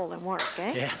rather bowl than work,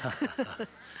 eh? Yeah.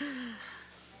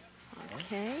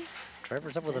 Okay.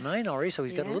 Trevor's up with a 9 already, so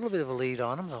he's got a little Yes. bit of a lead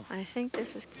on him, though. I think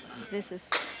this is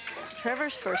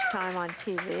Trevor's first time on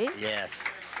TV. Yes.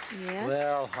 Yes.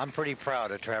 Well, I'm pretty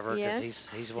proud of Trevor, because Yes.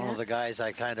 he's one Yeah. of the guys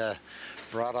I kind of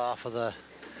brought out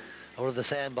of the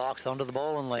sandbox onto the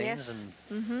bowling lanes, Yes. and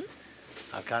Mm-hmm.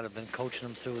 I've kind of been coaching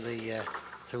him through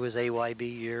through his AYB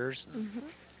years. Mm-hmm.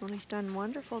 Well, he's done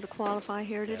wonderful to qualify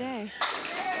here today.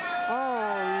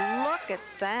 Oh, look at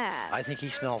that. I think he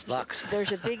smells bucks.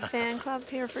 There's a big fan club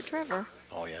here for Trevor.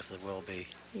 Oh yes, it will be.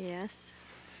 Yes.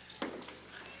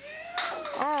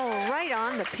 Oh, right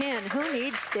on the pin. Who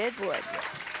needs Deadwood?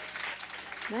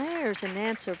 There's an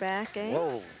answer back, eh?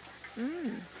 Whoa!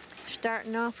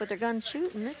 Starting off with their gun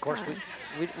shooting this Of course, time.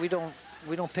 we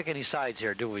don't pick any sides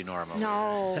here, do we, Norma?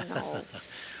 No, no.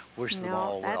 Wish them No,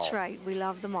 all well. that's right. We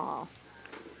love them all.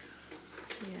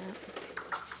 Yeah.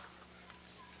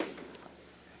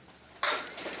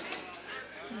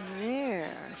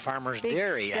 There. Farmers Big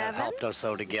Dairy have 7. helped us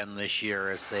out again this year,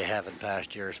 as they have in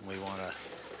past years, and we want to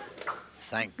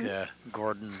thank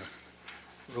Gordon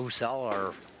Roussel,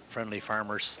 our friendly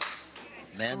farmers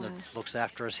man that looks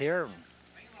after us here and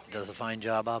does a fine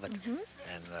job of it.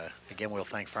 And again, we'll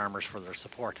thank farmers for their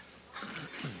support.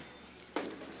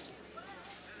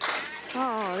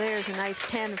 Oh, there's a nice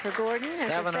 10 for Gordon. As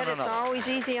 7 I and said, it's another. always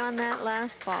easy on that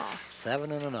last ball.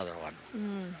 7 and another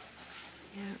one.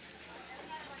 Yeah.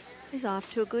 He's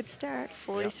off to a good start.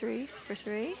 43 for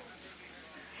 3.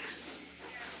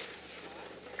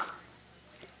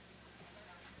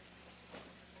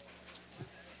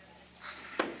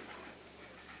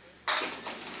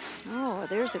 Oh,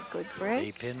 there's a good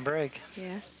break. 8-pin break.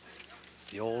 Yes.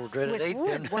 The old dreaded With 8-pin.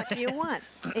 wood, what do you want?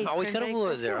 Always 8-pin got a break wood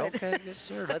with there. wood. Okay, yes,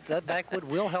 sir. That backwood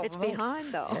will help It's him out.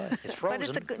 behind, though. Yeah, it's But it's a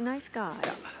frozen. good, nice guy.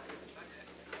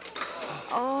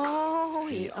 Oh,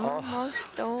 he Oh. almost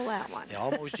stole that one. He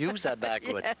almost used that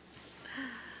backwood. Yes.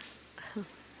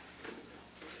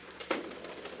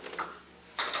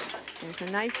 There's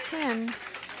a nice 10.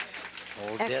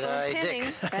 Old Excellent Dead-Eye pinning.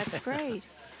 Dick. That's great.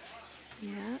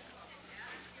 Yeah.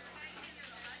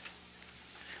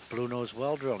 Blue Nose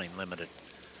Well Drilling Limited,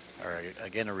 or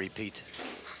again a repeat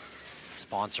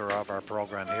sponsor of our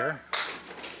program here.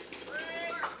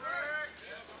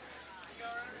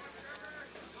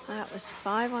 That was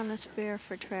 5 on the spare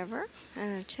for Trevor,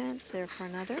 and a chance there for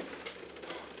another.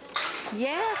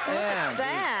 Yes, look at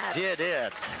that. he did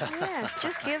it. Yes,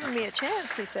 just giving me a chance,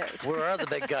 he says. Where are the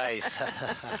big guys?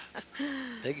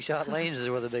 Big Shot Lanes is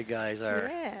where the big guys are.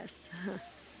 Yes.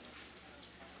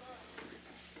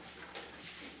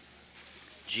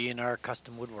 G&R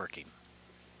Custom Woodworking.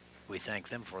 We thank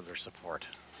them for their support,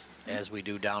 as we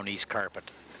do Down East Carpet.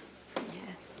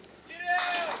 Yes.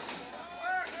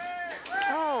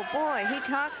 Oh boy, he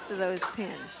talks to those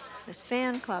pins. His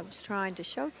fan club's trying to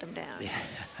shoot them down.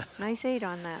 Nice 8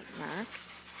 on that, Mark.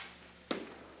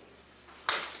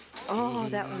 Oh,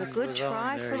 that was a good He was on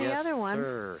try there, for the yes, other one.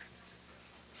 Sir.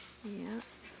 Yeah.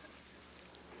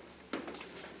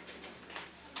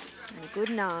 And a good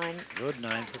 9. Good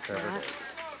 9 for Trevor. Yeah.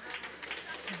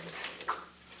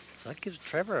 So that gives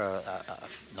Trevor a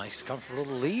nice, comfortable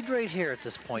little lead right here at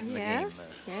this point in the game. Yes,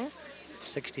 yes.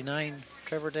 69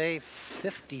 Trevor Day,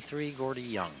 53 Gordy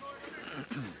Young.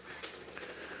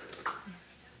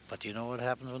 But you know what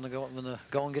happens when the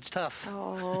going gets tough?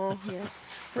 Oh, yes.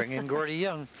 Bring in Gordy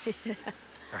Young. Yeah.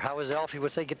 Or how as Alfie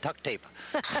would say, get tuck tape.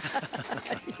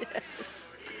 Yes.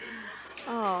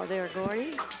 Oh, there,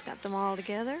 Gordy. He's got them all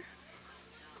together.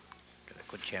 Got a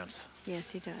good chance. Yes,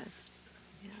 he does.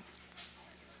 Yeah.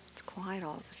 It's quiet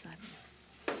all of a sudden.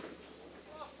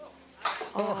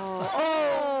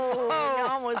 Oh, he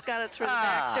almost got it through the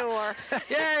back door.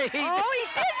 Yay! Oh, he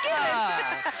did get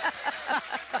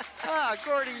it!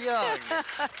 Gordy Young.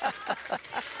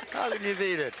 How can you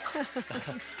beat it?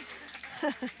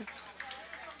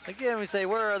 Again, we say,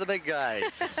 where are the big guys?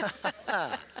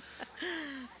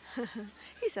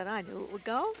 He said, I knew it would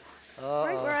go. Oh.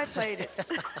 Right where I played it.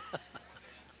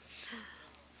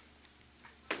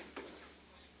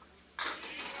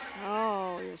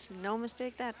 Oh, there's no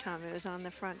mistake that time. It was on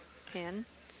the front pin.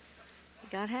 He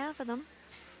got half of them.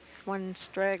 One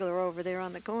straggler over there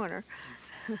on the corner.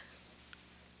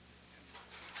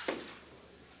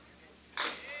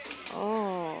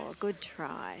 Oh, good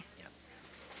try.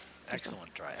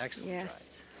 Excellent try. Excellent try.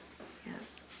 Yes. Yeah.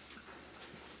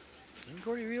 And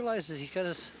Gordy realizes he's got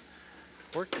his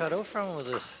work cut out from him with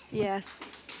this Yes.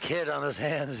 kid on his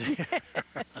hands.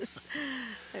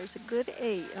 There's a good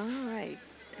 8. All right.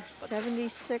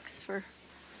 76 for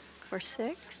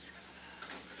 6.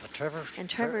 But Trevor. And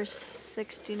Trevor's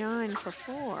 69 for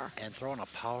 4. And throwing a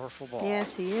powerful ball.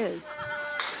 Yes, he is.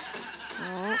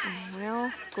 Oh,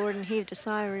 well, Gordon heaved a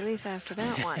sigh of relief after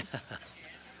that one.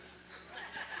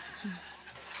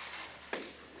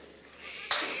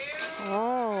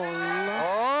 Oh, look.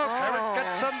 Oh, Trevor's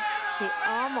got some. He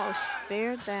almost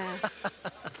spared that.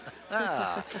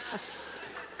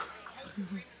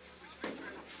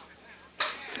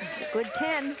 It's a good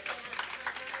 10.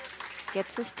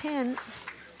 Gets his 10.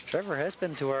 Trevor has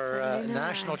been to our 79.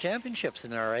 national championships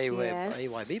in our Yes.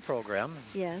 AYB program.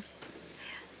 Yes.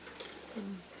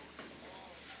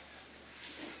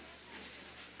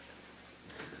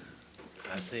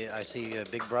 I see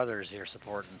big brothers here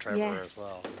supporting Trevor Yes. as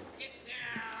well.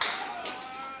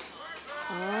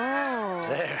 Oh,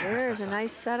 There. there's a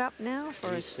nice setup now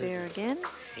for a He's, spear again.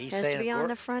 He's Has to saying be if on Gor-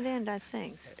 the front end, I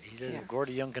think. He says Yeah. if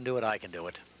Gordy Young can do it, I can do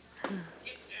it.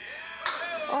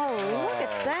 Oh, look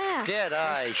at that. Dead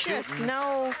eye Just shooting.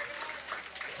 no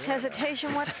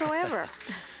hesitation whatsoever.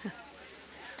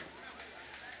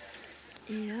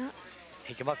 Yeah.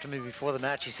 He came up to me before the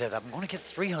match. He said, I'm going to get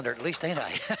 300 at least, ain't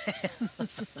I?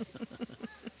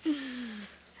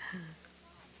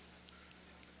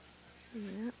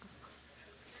 Yeah.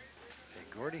 Okay,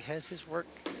 Gordy has his work.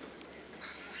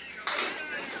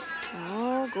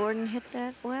 Oh, Gordon hit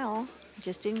that well.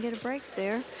 Just didn't get a break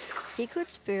there. He could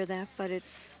spear that, but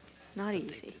it's not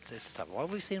easy. It's tough. Well,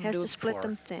 we've seen him Has do to it split before.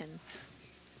 them thin.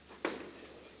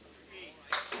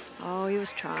 Oh, he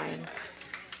was trying.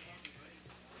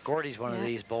 Gordy's one of Yeah.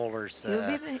 these bowlers.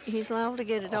 He's liable to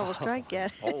get a double strike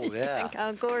yet. Oh, yeah.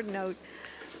 Count Gordon out.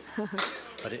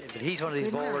 But he's one of these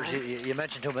Good bowlers. eye. You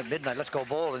mentioned to him at midnight, let's go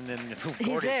bowling, and He's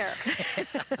Gordy's there.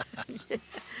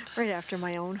 Right after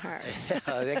my own heart.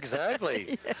 Yeah,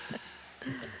 exactly.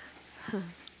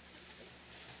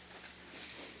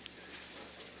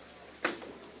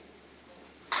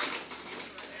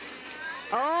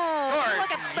 Oh,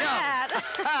 look at Gordon that.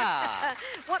 Ah,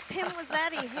 What pin was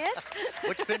that he hit?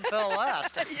 which pin fell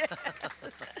last?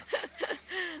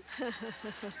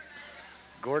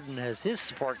 Gordon has his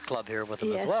support club here with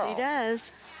him Yes, as well. he does.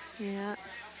 Yeah.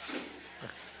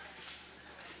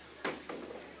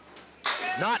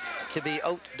 Not to be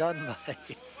outdone by.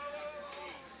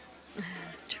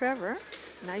 Trevor,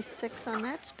 nice 6 on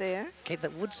that spare. Okay,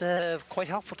 that would quite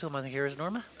helpful to him, I think, here is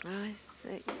Norma. I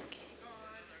think.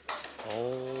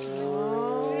 Oh.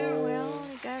 Oh, well,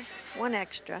 he got 1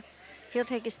 extra. He'll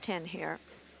take his 10 here.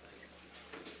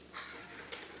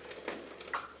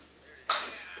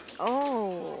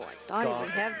 Oh, I thought he Gone. would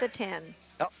have the 10.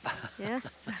 Oh. Yes.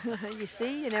 You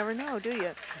see, you never know, do you?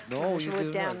 No, There's you wood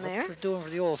do down not. there. What's it doing for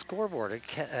the old scoreboard?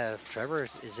 Trevor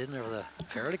is in there with a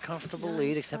fairly comfortable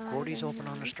lead, except Gordy's open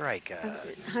on the strike.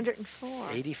 104.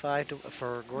 85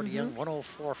 for Gordy Young,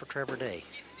 104 for Trevor Day.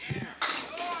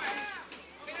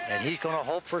 And he's going to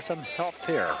hope for some help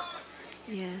here.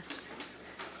 Yes.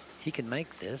 He can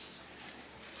make this.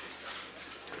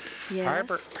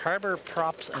 Yes. Harbor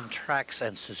Props and Tracks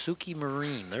and Suzuki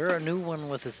Marine. They're a new one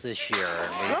with us this year.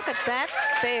 And we- Look at that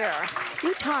spare.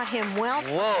 You taught him well,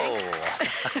 Whoa.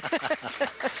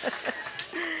 Frank.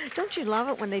 Don't you love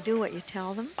it when they do what you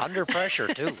tell them? Under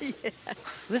pressure, too. Yes.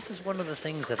 This is one of the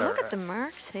things that Look are... at the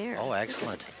marks here. Oh, This is-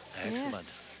 excellent. Excellent.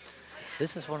 Yes.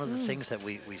 This is one of the things that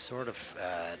we sort of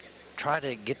try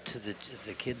to get to the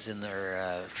kids in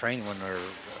their training, when they're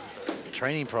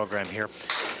training program here,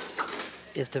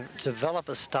 is to develop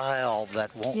a style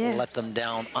that won't Yes. let them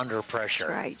down under pressure.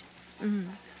 That's right. Mm.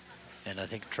 And I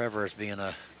think Trevor is being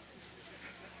a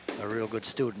real good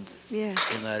student Yeah.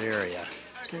 in that area.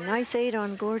 It's a nice 8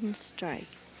 on Gordon's strike.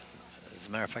 As a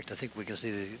matter of fact, I think we can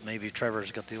see that maybe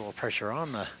Trevor's got the old pressure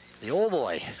on the old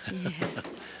boy. Yes.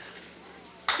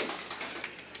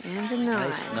 And the 9.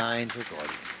 Nice 9 for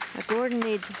Gordon. Now Gordon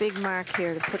needs a big mark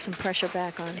here to put some pressure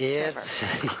back on Trevor.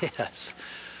 Yes.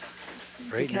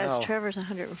 Right Because now, Trevor's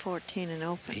 114 in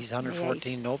open. he's in the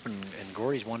 114 in open, and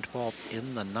Gordy's 112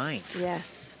 in the 9th. eighth.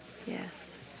 Yes, yes.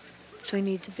 So he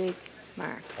needs a big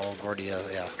mark. Oh, Gordy,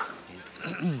 yeah.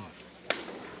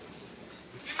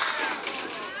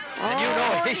 And you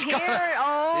know he's here, gonna-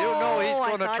 oh, you know he's I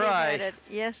gonna thought he try. had it.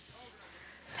 Yes.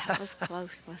 That was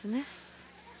close, wasn't it?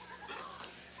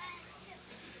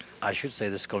 I should say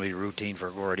this is going to be routine for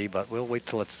Gordy, but we'll wait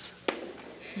till it's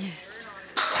Yes.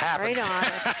 happens. Right on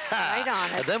it. Right on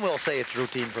And it. then we'll say it's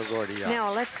routine for Gordy. Yeah.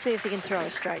 Now let's see if he can throw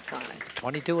a strike on it.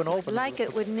 22 and open. Like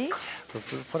it, wouldn't he?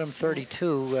 If we put him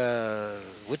 32,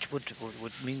 which would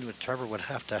mean that Trevor would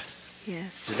have to.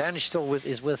 Yes. The advantage still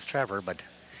is with Trevor, but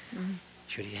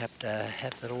should he have to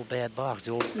have that old bad box?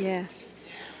 The old, Yes.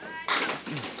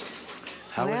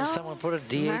 how Well, does someone put a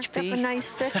He marked up a DHP? nice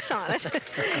 6 on it.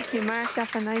 He marked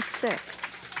up a nice 6.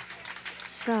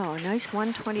 So, nice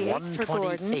 128 for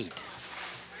Gordon. 128.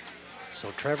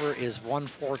 So Trevor is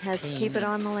 114. Has to keep it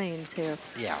on the lanes here,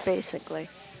 Yeah. basically.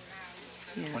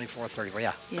 Yeah. 24-30.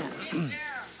 Yeah. Yeah.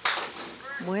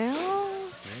 Well,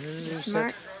 There's just that.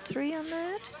 mark 3 on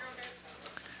that.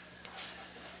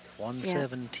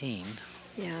 117.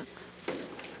 Yeah.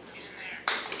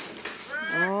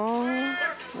 Oh,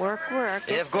 work. If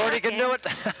It's Gordy can do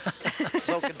working. it,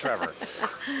 so can Trevor.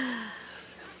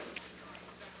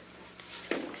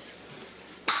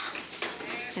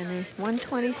 And there's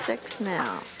 126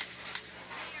 now.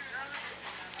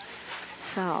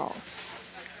 So,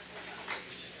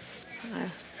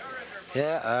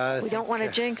 Yeah. we don't want to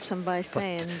jinx him by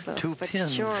saying, two but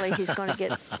pins. surely he's going to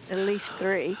get at least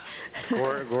 3.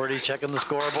 Gordy checking the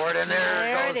scoreboard, and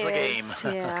there goes the game.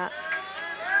 Yeah.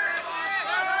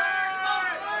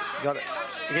 Got it.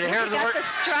 You can hear He the got word. the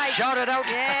strike. Shout it out.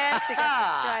 Yes, he got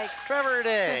the strike. Trevor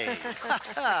Day.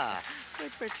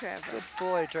 Good for Trevor. Good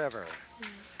boy, Trevor.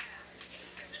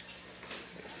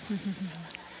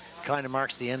 Kind of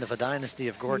marks the end of a dynasty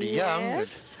of Gordy Young.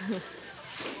 Yes.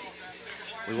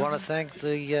 We want to thank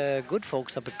the good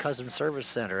folks up at Cousins Service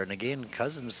Center. And again,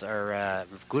 Cousins are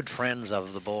good friends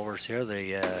of the bowlers here.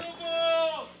 They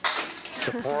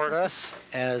support us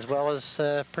as well as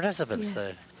participants,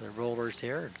 Yes. the rollers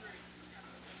here.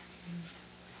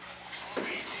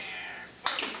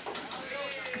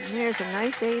 And there's a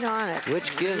nice 8 on it.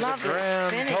 Which gives Lovely a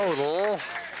grand finish. total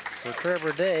for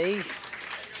Trevor Day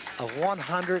of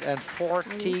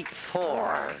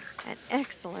 144 An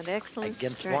excellent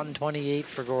against strike. 128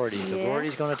 for Gordy. So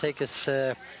Gordy's Yes. going to take us,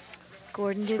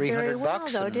 Gordon did very 300 well,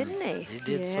 bucks, though, and didn't he? he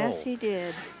did Yes, so. he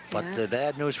did. but Yeah. the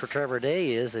bad news for Trevor Day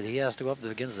is that he has to go up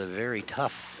against a very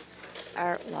tough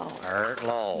Art Low. Art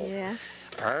Lowe. Yes.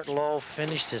 Art Lowe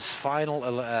finished his final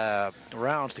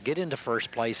rounds to get into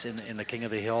first place in the King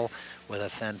of the Hill with a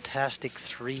fantastic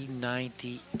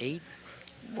 398.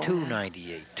 Wow.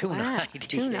 298. 298.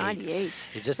 298.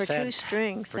 It's just For 2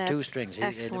 strings. For that's 2 strings. It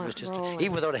was excellent just rolling.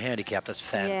 even without a handicap, that's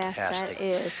Yes, fantastic. that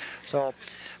is. So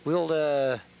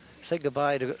we'll say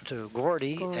goodbye to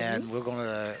Gordy, Gordy. and we're going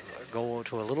to go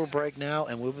to a little break now,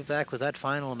 and we'll be back with that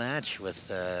final match with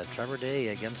Trevor Day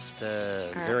against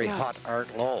very Lowe. hot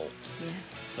Art Lowe. Yes.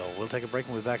 So we'll take a break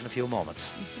and we'll be back in a few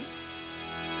moments.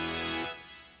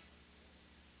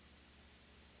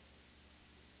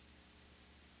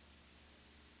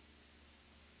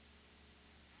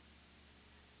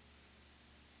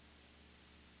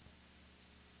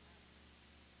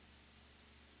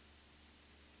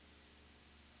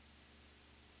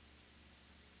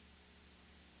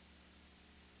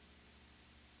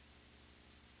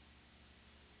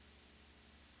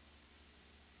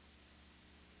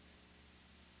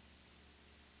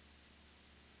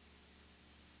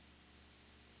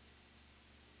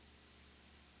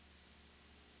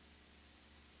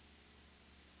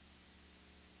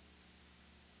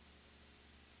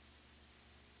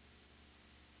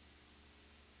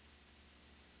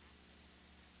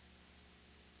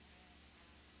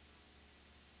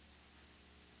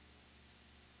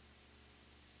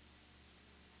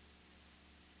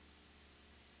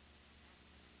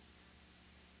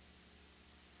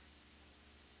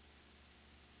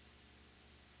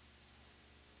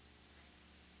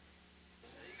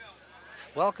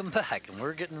 Welcome back, and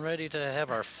we're getting ready to have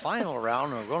our final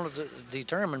round. We're going to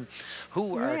determine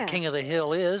who our Yeah. king of the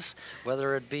hill is,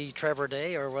 whether it be Trevor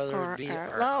Day or whether Or it be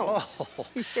Art Art Lowe.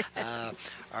 Lowe.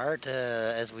 Art,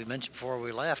 as we mentioned before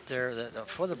we left there,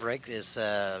 for the break, is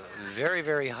very,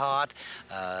 very hot.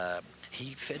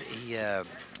 He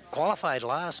qualified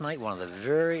last night, one of the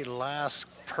very last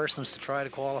persons to try to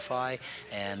qualify,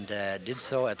 and did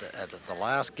so at the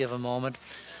last given moment.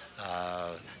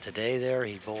 Today there,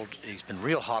 he's been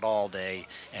real hot all day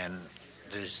and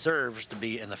deserves to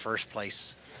be in the first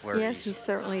place where Yes, he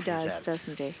certainly does, at.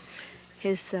 doesn't he?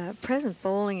 His present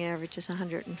bowling average is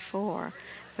 104,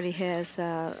 but he has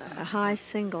a high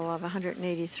single of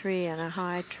 183 and a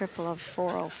high triple of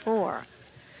 404.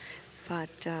 But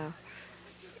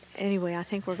anyway, I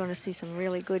think we're going to see some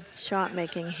really good shot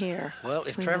making here. Well, if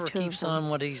between Trevor the two of keeps them. on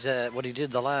what he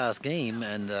did the last game,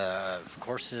 and of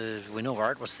course we know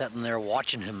Art was sitting there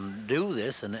watching him do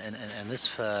this, and this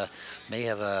may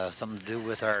have something to do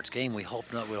with Art's game. We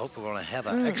hope not. We hope we're going to have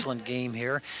an excellent game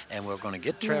here, and we're going to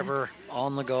get Trevor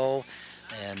on the go,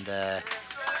 and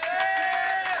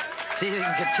see if he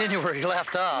can continue where he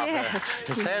left off. Yes.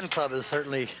 His fan club is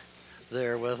certainly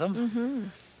there with him. Mm-hmm.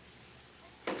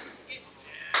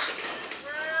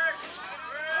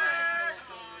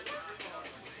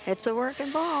 It's a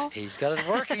working ball. He's got it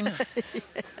working.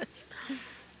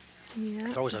 Yeah.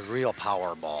 Throws a real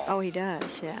power ball. Oh, he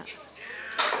does, yeah.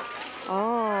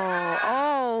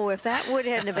 Oh, if that wood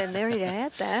hadn't have been there, he'd have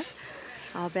had that.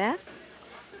 I'll bet.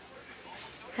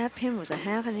 That pin was a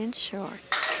half an inch short.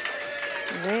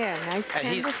 There, nice And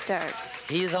pin to start.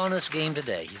 He is on this game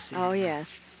today. Oh,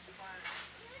 yes.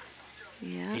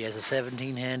 Yeah, He has a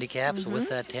 17 handicap, so with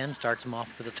that 10 starts him off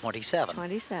with a 27.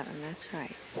 27, that's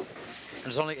right.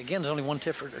 There's only one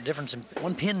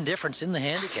one pin difference in the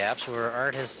handicaps, where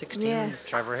Art has 16, Yes.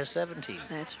 Trevor has 17.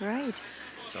 That's right.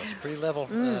 So it's a pretty level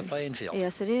playing field.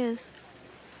 Yes, it is.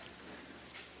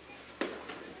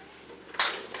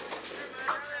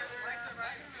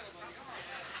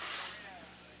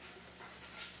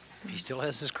 He still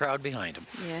has his crowd behind him.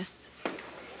 Yes.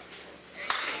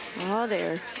 Oh,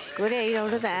 there's good 8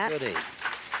 out of that. Good 8.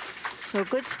 So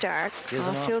good start. Gives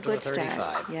him Off to a good 35.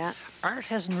 start. Yeah. Art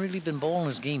hasn't really been bowling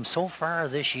his game so far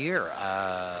this year.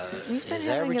 He's been his having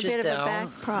a average is bit of a down.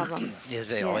 back problem. Oh, yeah, Yes,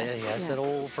 he has yeah. that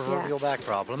old proverbial back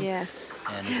problem. Yes.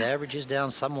 And his average is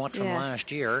down somewhat from Yes.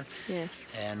 last year. Yes.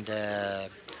 And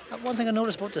one thing I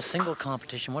noticed about the single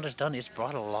competition, what it's done, it's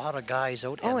brought a lot of guys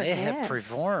out, and Oh, it they have has.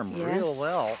 performed Yes. real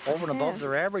well, over and above have.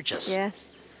 their averages.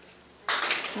 Yes.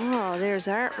 Oh, there's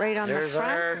Art right on There's the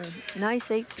front. Art. And nice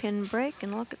 8-pin break,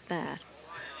 and look at that.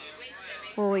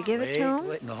 Will we give it to him?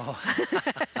 Wait, no.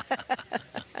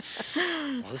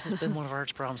 Well, this has been one of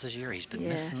Art's problems this year. He's been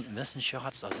Yes. missing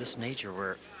shots of this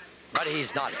nature but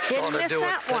he's not Didn't going to miss do it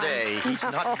that one. today. He's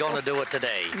not No. going to do it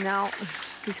today. No,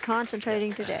 he's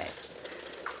concentrating today.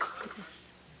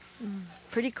 Yes.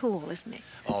 Pretty cool, isn't he?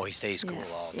 Oh, he stays cool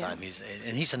Yeah, all the yeah. time.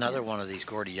 He's another one of these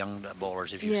Gordy Young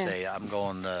bowlers. If you Yes. say, I'm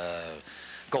going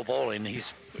go bowling,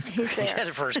 he's He's there.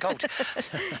 headed for his coat.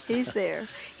 He's there.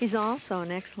 He's also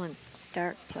an excellent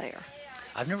dart player.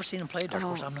 I've never seen him play dart. Of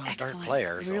course, I'm not a dart excellent.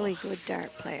 player. So. Really good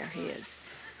dart player he is.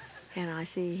 And I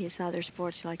see his other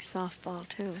sports, he likes softball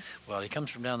too. Well, he comes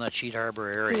from down that Sheet Harbor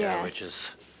area, Yes. which is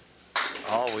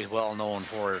always well known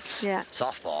for its Yeah.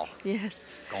 softball, Yes,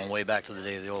 going way back to the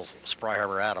day of the old Spry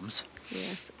Harbor Adams.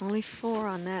 yes. Only 4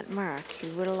 on that mark. He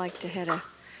would have liked to have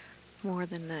more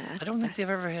than that. I don't think they've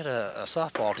ever had a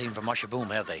softball team from Mushaboom,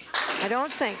 have they? I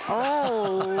don't think.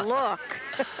 Oh, look.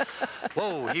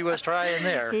 Whoa, he was trying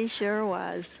there. He sure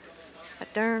was. A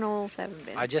darn old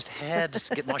 7-pin. I just had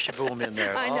to get Mushaboom in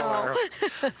there. I All know.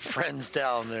 our friends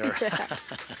down there. Yeah.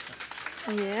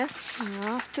 Yes, we're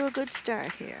off to a good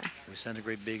start here. We send a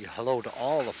great big hello to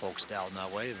all the folks down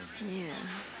that way. Yeah.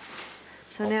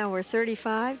 So now we're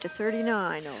 35 to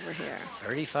 39 over here.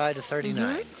 35 to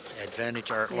 39. Advantage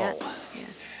Art Yeah. Lowe. Yes.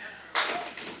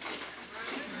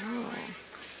 Oh,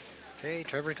 Okay,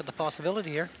 Trevor's got the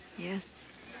possibility here. yes.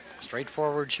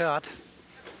 Straightforward shot.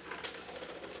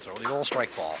 Throw the old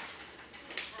strike ball.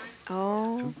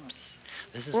 Oh.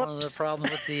 This is one of the Whoops.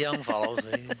 problems with the young fellows.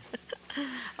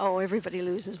 Oh, everybody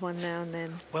loses one now and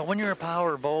then. Well, when you're a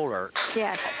power bowler,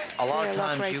 Yes. a lot of Here, look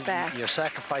times right back. you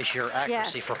sacrifice your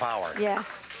accuracy Yes. for power. Yes.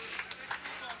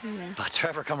 Yes. But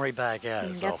Trevor come right back at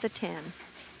And it. get So. the 10.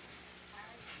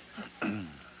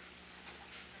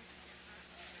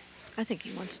 I think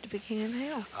he wants to be king of the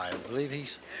hill. I believe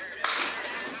he's.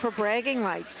 For bragging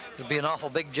rights. It'd be an awful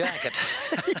big jacket.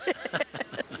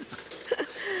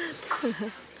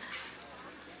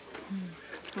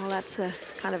 Well, that's a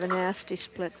kind of a nasty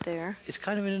split there. It's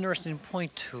kind of an interesting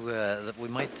point that we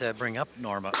might bring up,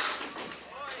 Norma.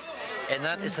 And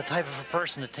that is the type of a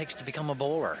person it takes to become a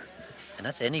bowler. And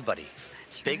that's anybody.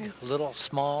 That's Big, right. little,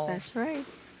 small. That's right.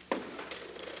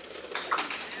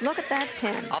 Look at that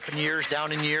 10. Up in years,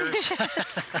 down in years.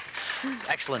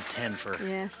 Excellent 10 for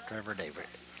Yes. Trevor David.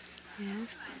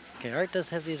 Yes. Okay, Art does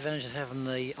have the advantage of having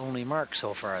the only mark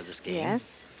so far of this game.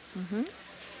 Yes. Mm-hmm.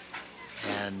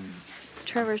 And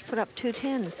Trevor's put up 2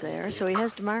 10s there, so he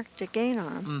has to mark to gain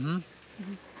on them.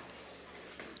 mm-hmm.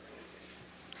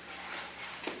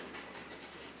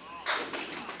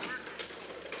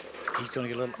 He's going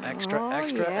to get a little extra, Oh,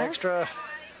 extra, yes. extra.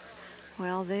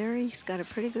 Well, there he's got a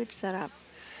pretty good setup.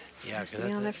 Yeah, Has to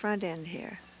be on the front end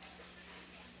here.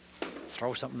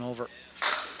 throw something over.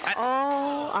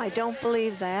 Oh, I don't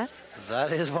believe that.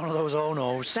 That is one of those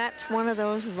oh-nos. That's one of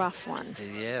those rough ones.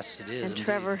 Yes, it is. And indeed.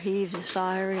 Trevor heaves a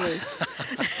sigh of relief.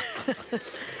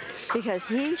 Because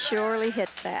he surely hit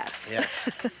that. Yes,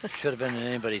 should have been in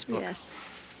anybody's book. Yes.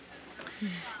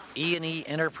 E&E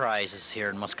Enterprises here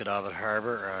in Muscatawbet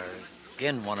Harbor are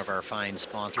again one of our fine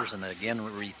sponsors, and again we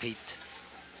repeat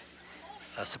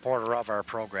a supporter of our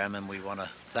program, and we want to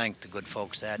thank the good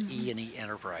folks at E&E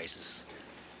Enterprises.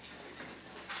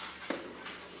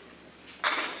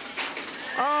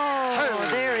 Oh,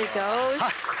 there he goes.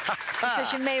 He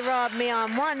says, you may rob me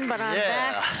on one, but I'm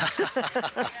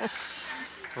back.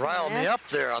 Riled me Yes. up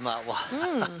there on that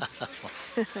one.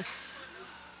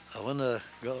 When the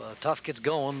tough gets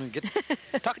going, get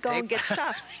tuck Going tape. gets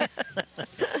tough.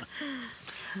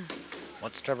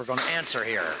 What's Trevor going to answer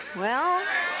here? Well,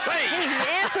 he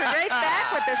answered right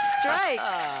back with the strike.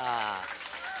 Ah,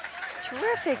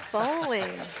 Terrific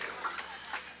bowling.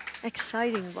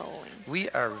 Exciting bowling. we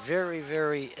are very,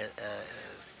 very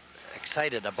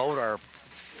excited about our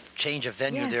change of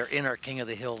venue there Yes. in our King of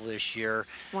the Hill this year.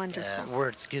 It's wonderful. Where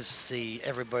it gives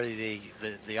everybody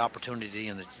the opportunity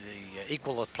and the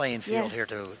equal playing field Yes. here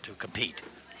to compete.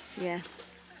 Yes.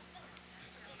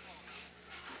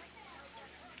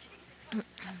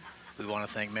 We want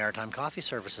to thank Maritime Coffee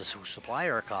Services, who supply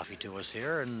our coffee to us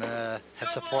here and have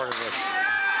supported us.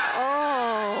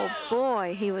 Oh,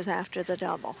 boy, he was after the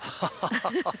double.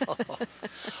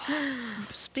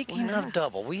 Speaking Wow. of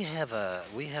double, we have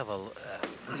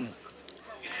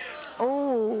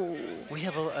Oh,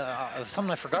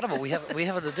 something I forgot about. We have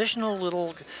an additional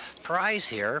little prize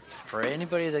here for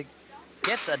anybody that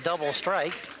gets a double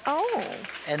strike, oh,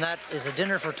 and that is a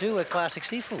dinner for two at Classic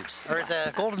Seafoods, or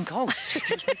at Golden Coast.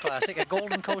 Excuse me, Classic at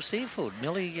Golden Coast Seafood.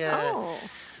 Millie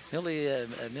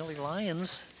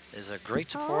Lyons is a great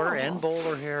supporter Oh. and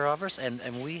bowler here of us, and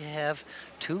we have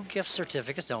 2 gift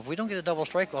certificates. Now, if we don't get a double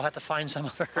strike, we'll have to find some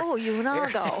other. oh, you and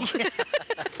I'll go.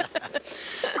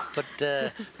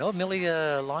 But no, Millie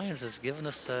Lyons has given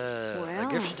us a Wow.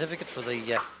 gift certificate for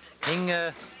the King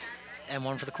and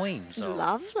one for the Queen. So,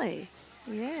 Lovely.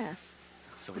 Yes.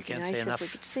 so we Would be can't nice say if enough. we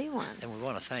could see one. And we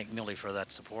want to thank Millie for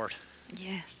that support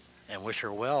Yes. and wish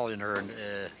her well in her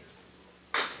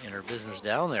business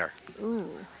down there. Ooh,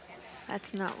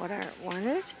 that's not what Art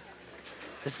wanted.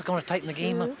 This is going to tighten the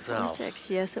game up 2, now 4, 6.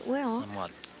 Yes, it will. somewhat.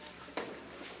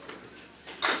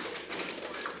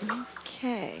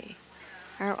 Okay.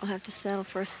 Art will have to settle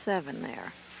for a 7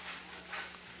 there.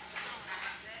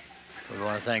 We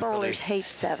want to thank Bowlers hate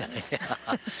 7s.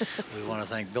 We want to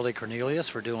thank Billy Cornelius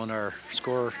for doing our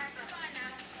score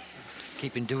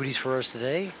keeping duties for us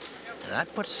today. And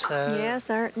that puts Yes,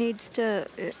 Art needs to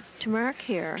mark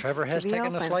here. Trevor has to be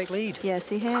taken a open. slight lead. Yes,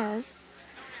 he has.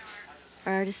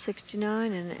 Art is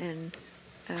 69 and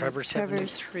Trevor's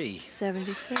 73.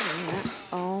 73, yeah.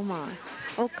 Oh, my.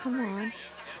 Oh, come on.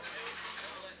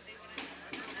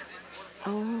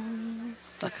 Oh,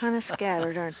 they're kind of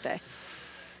scattered, aren't they?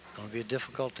 Going to be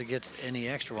difficult to get any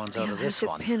extra ones He'll out of have this to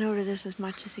one. pin out of this as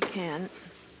much as he can.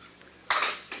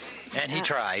 And he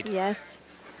tried. Yes.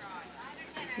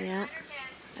 Yeah.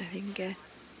 If he can get.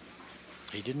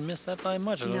 He didn't miss that by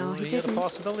much. No, he had a didn't.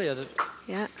 possibility at it.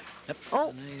 Yeah. Yep. Oh,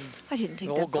 And he- I didn't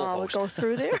think Old that ball would goalpost. go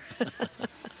through there.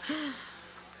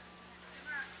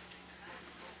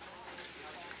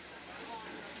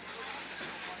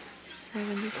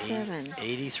 $77.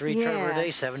 83 Trevor Day,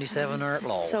 Yes. 77 Art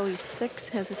Low. So he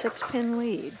has a 6-pin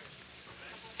lead.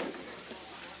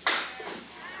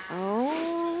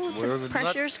 Oh, We're the not-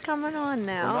 pressure's coming on We're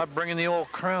now. not bringing the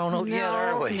old crown out yet,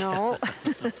 are we? No.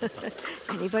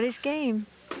 Anybody's game.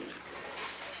 Oh,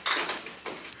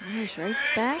 he's right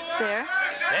back there.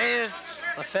 Hey,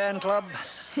 a fan club.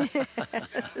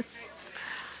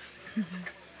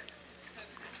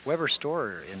 Weber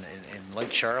Store in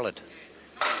Lake Charlotte.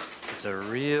 It's a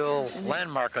real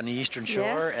landmark on the Eastern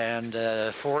Shore, Yes.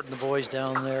 and Ford and the boys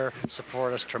down there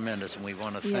support us tremendous, and we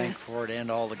want to thank Yes. Ford and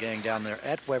all the gang down there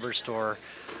at Weber Store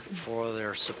for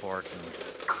their support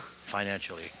and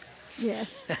financially.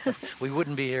 Yes. We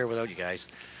wouldn't be here without you guys.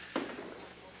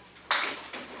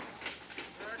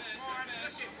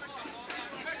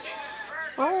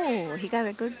 Oh, he got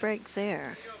a good break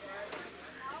there.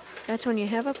 That's when you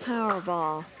have a power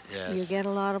ball. Yes. You get a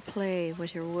lot of play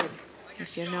with your wood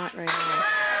if you're not right on.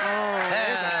 Oh,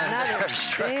 there's And another there's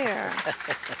spare.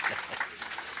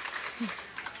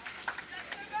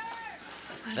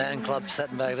 Fan club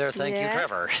sitting back there. Thank you, Yeah.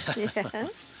 Trevor.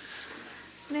 Yes.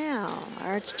 Now,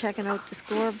 Art's checking out the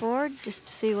scoreboard just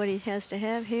to see what he has to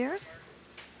have here.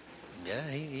 Yeah,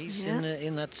 he's Yeah.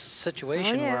 in that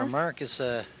situation Oh, where yes. Mark is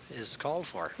called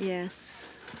for. Yes.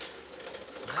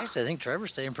 Actually, I think Trevor's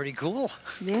staying pretty cool.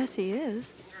 Yes, he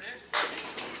is.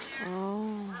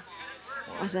 Oh,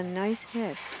 was a nice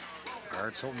hit.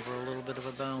 Art's hoping for a little bit of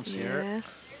a bounce here.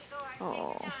 Yes.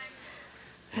 Oh,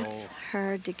 that's Oh.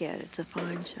 hard to get. It's a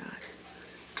fine shot.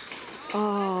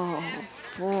 Oh,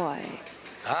 boy.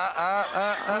 A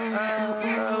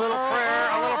little prayer,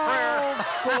 a little prayer. Oh,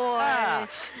 boy.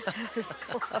 That was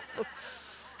close.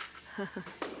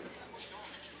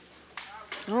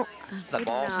 Oh, The good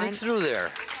ball nine. sneaked through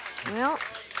there. Well,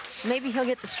 maybe he'll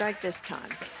get the strike this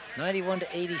time.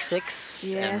 91-86,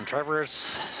 Yes. and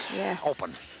Trevor's Yes.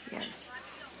 open. Yes.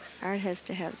 Art has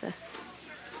to have the...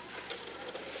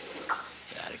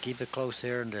 Got to keep it close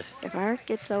here, and If Art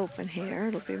gets open here,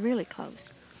 it'll be really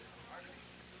close.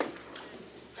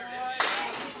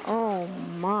 Oh,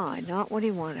 my. Not what he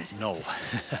wanted. no.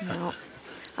 No.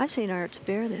 I've seen Art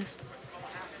spare this.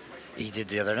 He did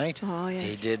the other night. Oh, yes.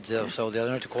 He did Yes. so the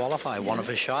other night to qualify. One of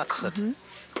his shots that Mhm.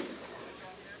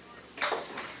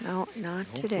 No, not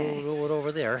Don't today. throw it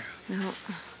over there. No,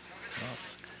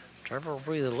 Trevor will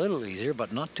breathe a little easier,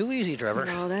 but not too easy, Trevor.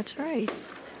 no, that's right.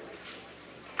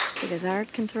 Because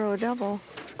Art can throw a double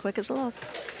as quick as luck.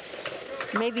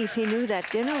 Maybe if he knew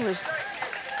that dinner was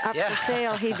up Yeah. for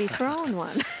sale, he'd be throwing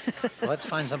one. We'll have to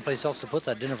find someplace else to put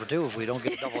that dinner for two if we don't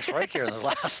get a double strike here in the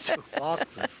last two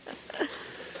boxes.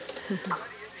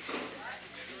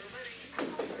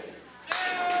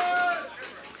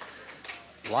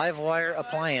 Livewire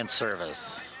Appliance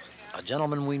Service. A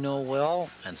gentleman we know well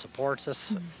and supports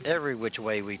us every which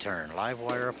way we turn.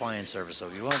 Livewire Appliance Service. So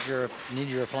if you need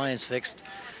your appliance fixed,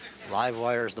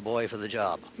 Livewire is the boy for the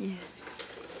job. Yeah.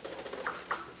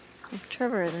 Well,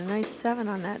 Trevor had a nice 7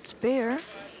 on that spare.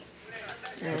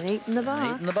 And an 8 in the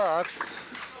box. 8 in the box.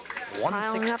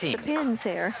 Piling up the 116. pins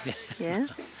here.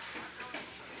 Yes.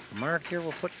 Mark here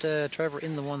will put Trevor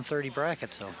in the 130 bracket.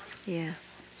 So,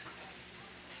 Yes.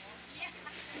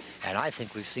 and I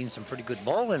think we've seen some pretty good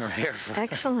bowling here.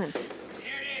 Excellent.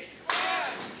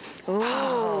 Oh,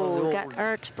 Oh, the got old-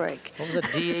 Art's break. What was it,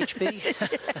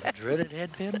 DHP? Dreaded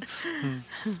headpin?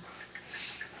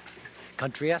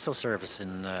 Country Esso Service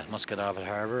in Muscatawbet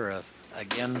Harbor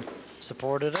again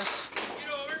supported us.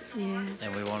 Yeah.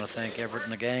 And we want to thank Everett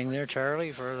and the gang there,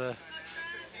 Charlie, for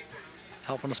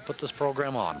helping us put this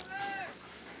program on.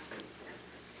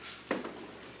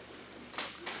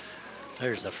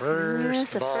 There's the first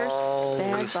Yes, the first ball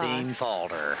bad we've ball. seen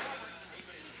falter.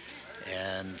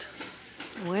 And,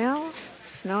 Well,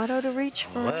 it's not out of reach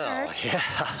for well, Art.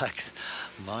 yeah,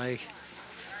 my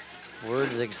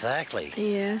words exactly.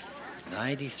 Yes.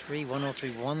 93,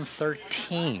 103,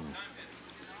 113.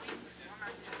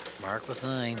 Mark with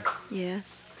 9. Yes.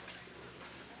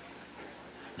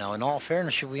 Now, in all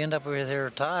fairness, should we end up with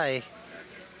a tie,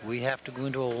 we have to go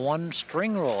into a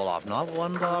 1-string roll-off. Not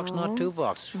 1 box, not 2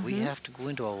 box. We have to go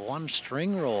into a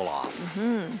 1-string roll-off.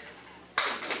 Mm-hmm.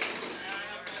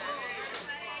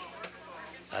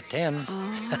 A 10.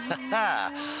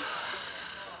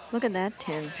 Look at that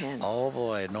 10 pin. Oh,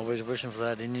 boy. Nobody's wishing for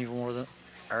that any more than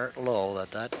Art Lowe.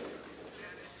 That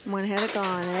One had it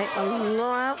gone.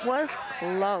 That was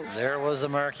close. there was the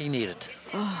mark he needed.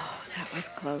 Oh, that was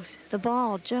close. The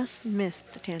ball just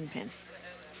missed the 10 pin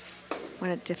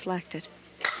when it deflected.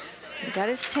 He got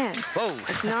his 10. Whoa.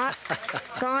 It's not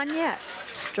gone yet.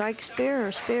 Strike, spare,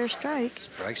 or spare, strike.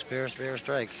 Strike, spare,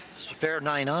 strike. Spare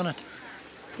 9 on it.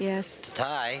 Yes, To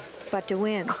tie. but to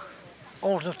win.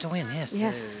 Oh, to win, yes.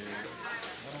 Yes.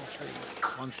 103,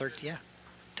 130, yeah.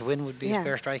 To win would be Yeah, a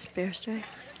spare strike. Spare strike.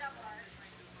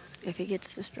 If he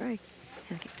gets the strike,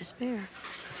 he'll get the spare.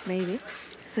 Maybe.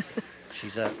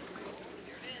 She's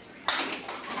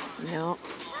No.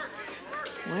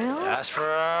 Well, asked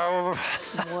for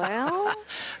well,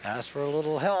 asked for a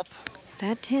little help.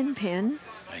 that 10 pin.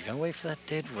 I gotta wait for that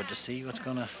deadwood to see what's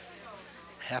gonna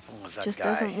happened with that Just guy?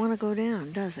 doesn't want to go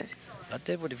down, does it? That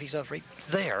did what if he's up right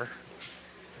there.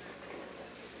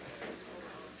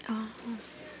 Oh.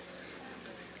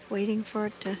 Waiting for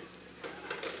it to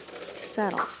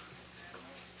settle.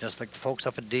 Just like the folks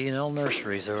up at D&L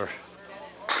Nurseries who are...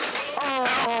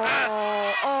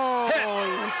 Oh,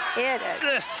 you hit it.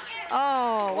 This!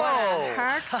 Oh, what Whoa. a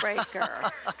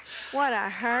heartbreaker. What a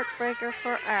heartbreaker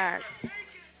for Art.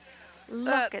 Look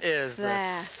That at is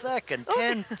that. the second Oh,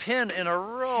 10-pin in a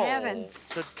row. Heavens.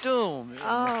 The doom.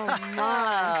 Oh,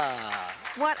 my.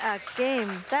 What a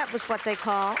game. That was what they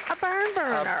call a barn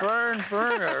burner. A burn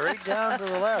burner right down to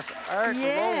the last. Art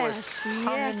Lowe was Yes, hung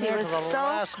yes, in he there was to the so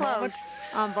last close moment.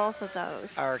 on both of those.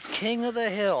 Our king of the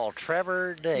hill,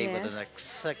 Trevor Day, with an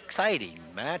Yes. exciting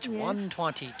match, Yes.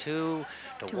 122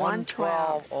 to To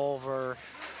 112 over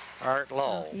Art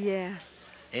Lowe. Yes.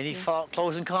 Any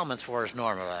closing comments for us,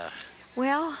 Norma?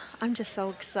 Well, I'm just so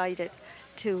excited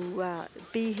to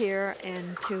be here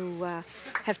and to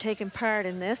have taken part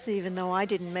in this, even though I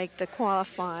didn't make the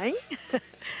qualifying.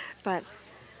 But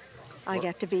I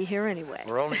get to be here anyway.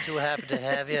 We're only too happy to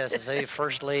have you, as I say,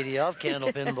 First Lady of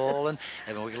Candlepin Bowling,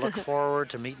 and we look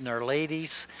forward to meeting our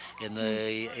ladies in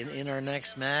in our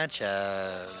next match.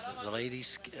 The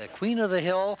ladies, Queen of the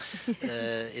Hill,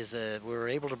 we were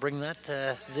able to bring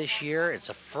that this year. It's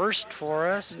a first for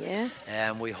us, Yes.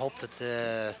 and we hope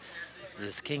that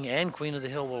this King and Queen of the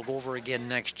Hill will go over again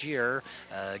next year.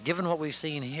 Given what we've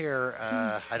seen here,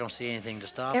 I don't see anything to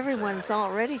stop. Everyone's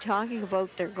already talking about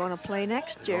they're going to play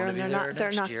next year, and they're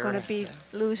not going to be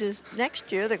losers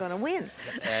next year. They're going to win.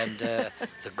 And the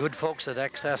good folks at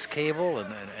XS Cable,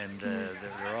 and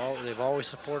they've always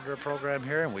supported our program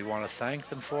here, and we want to thank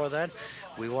them for that.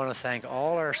 We want to thank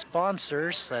all our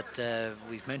sponsors that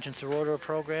we've mentioned throughout our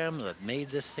program that made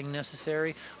this thing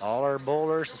necessary. All our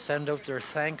bowlers send out their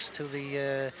thanks to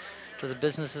the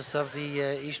businesses of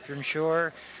the Eastern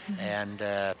Shore. And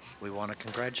we want to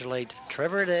congratulate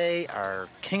Trevor Day, our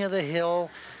King of the Hill.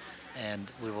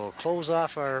 And we will close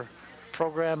off our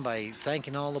program by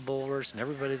thanking all the bowlers and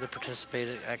everybody that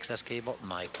participated at Access Cable.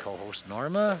 My co-host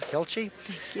Norma Hilche.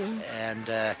 Thank you.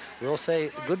 And we'll say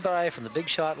goodbye from the Big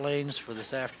Shot Lanes for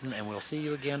this afternoon, and we'll see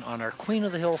you again on our Queen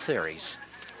of the Hill series.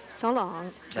 So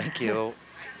long. Thank you.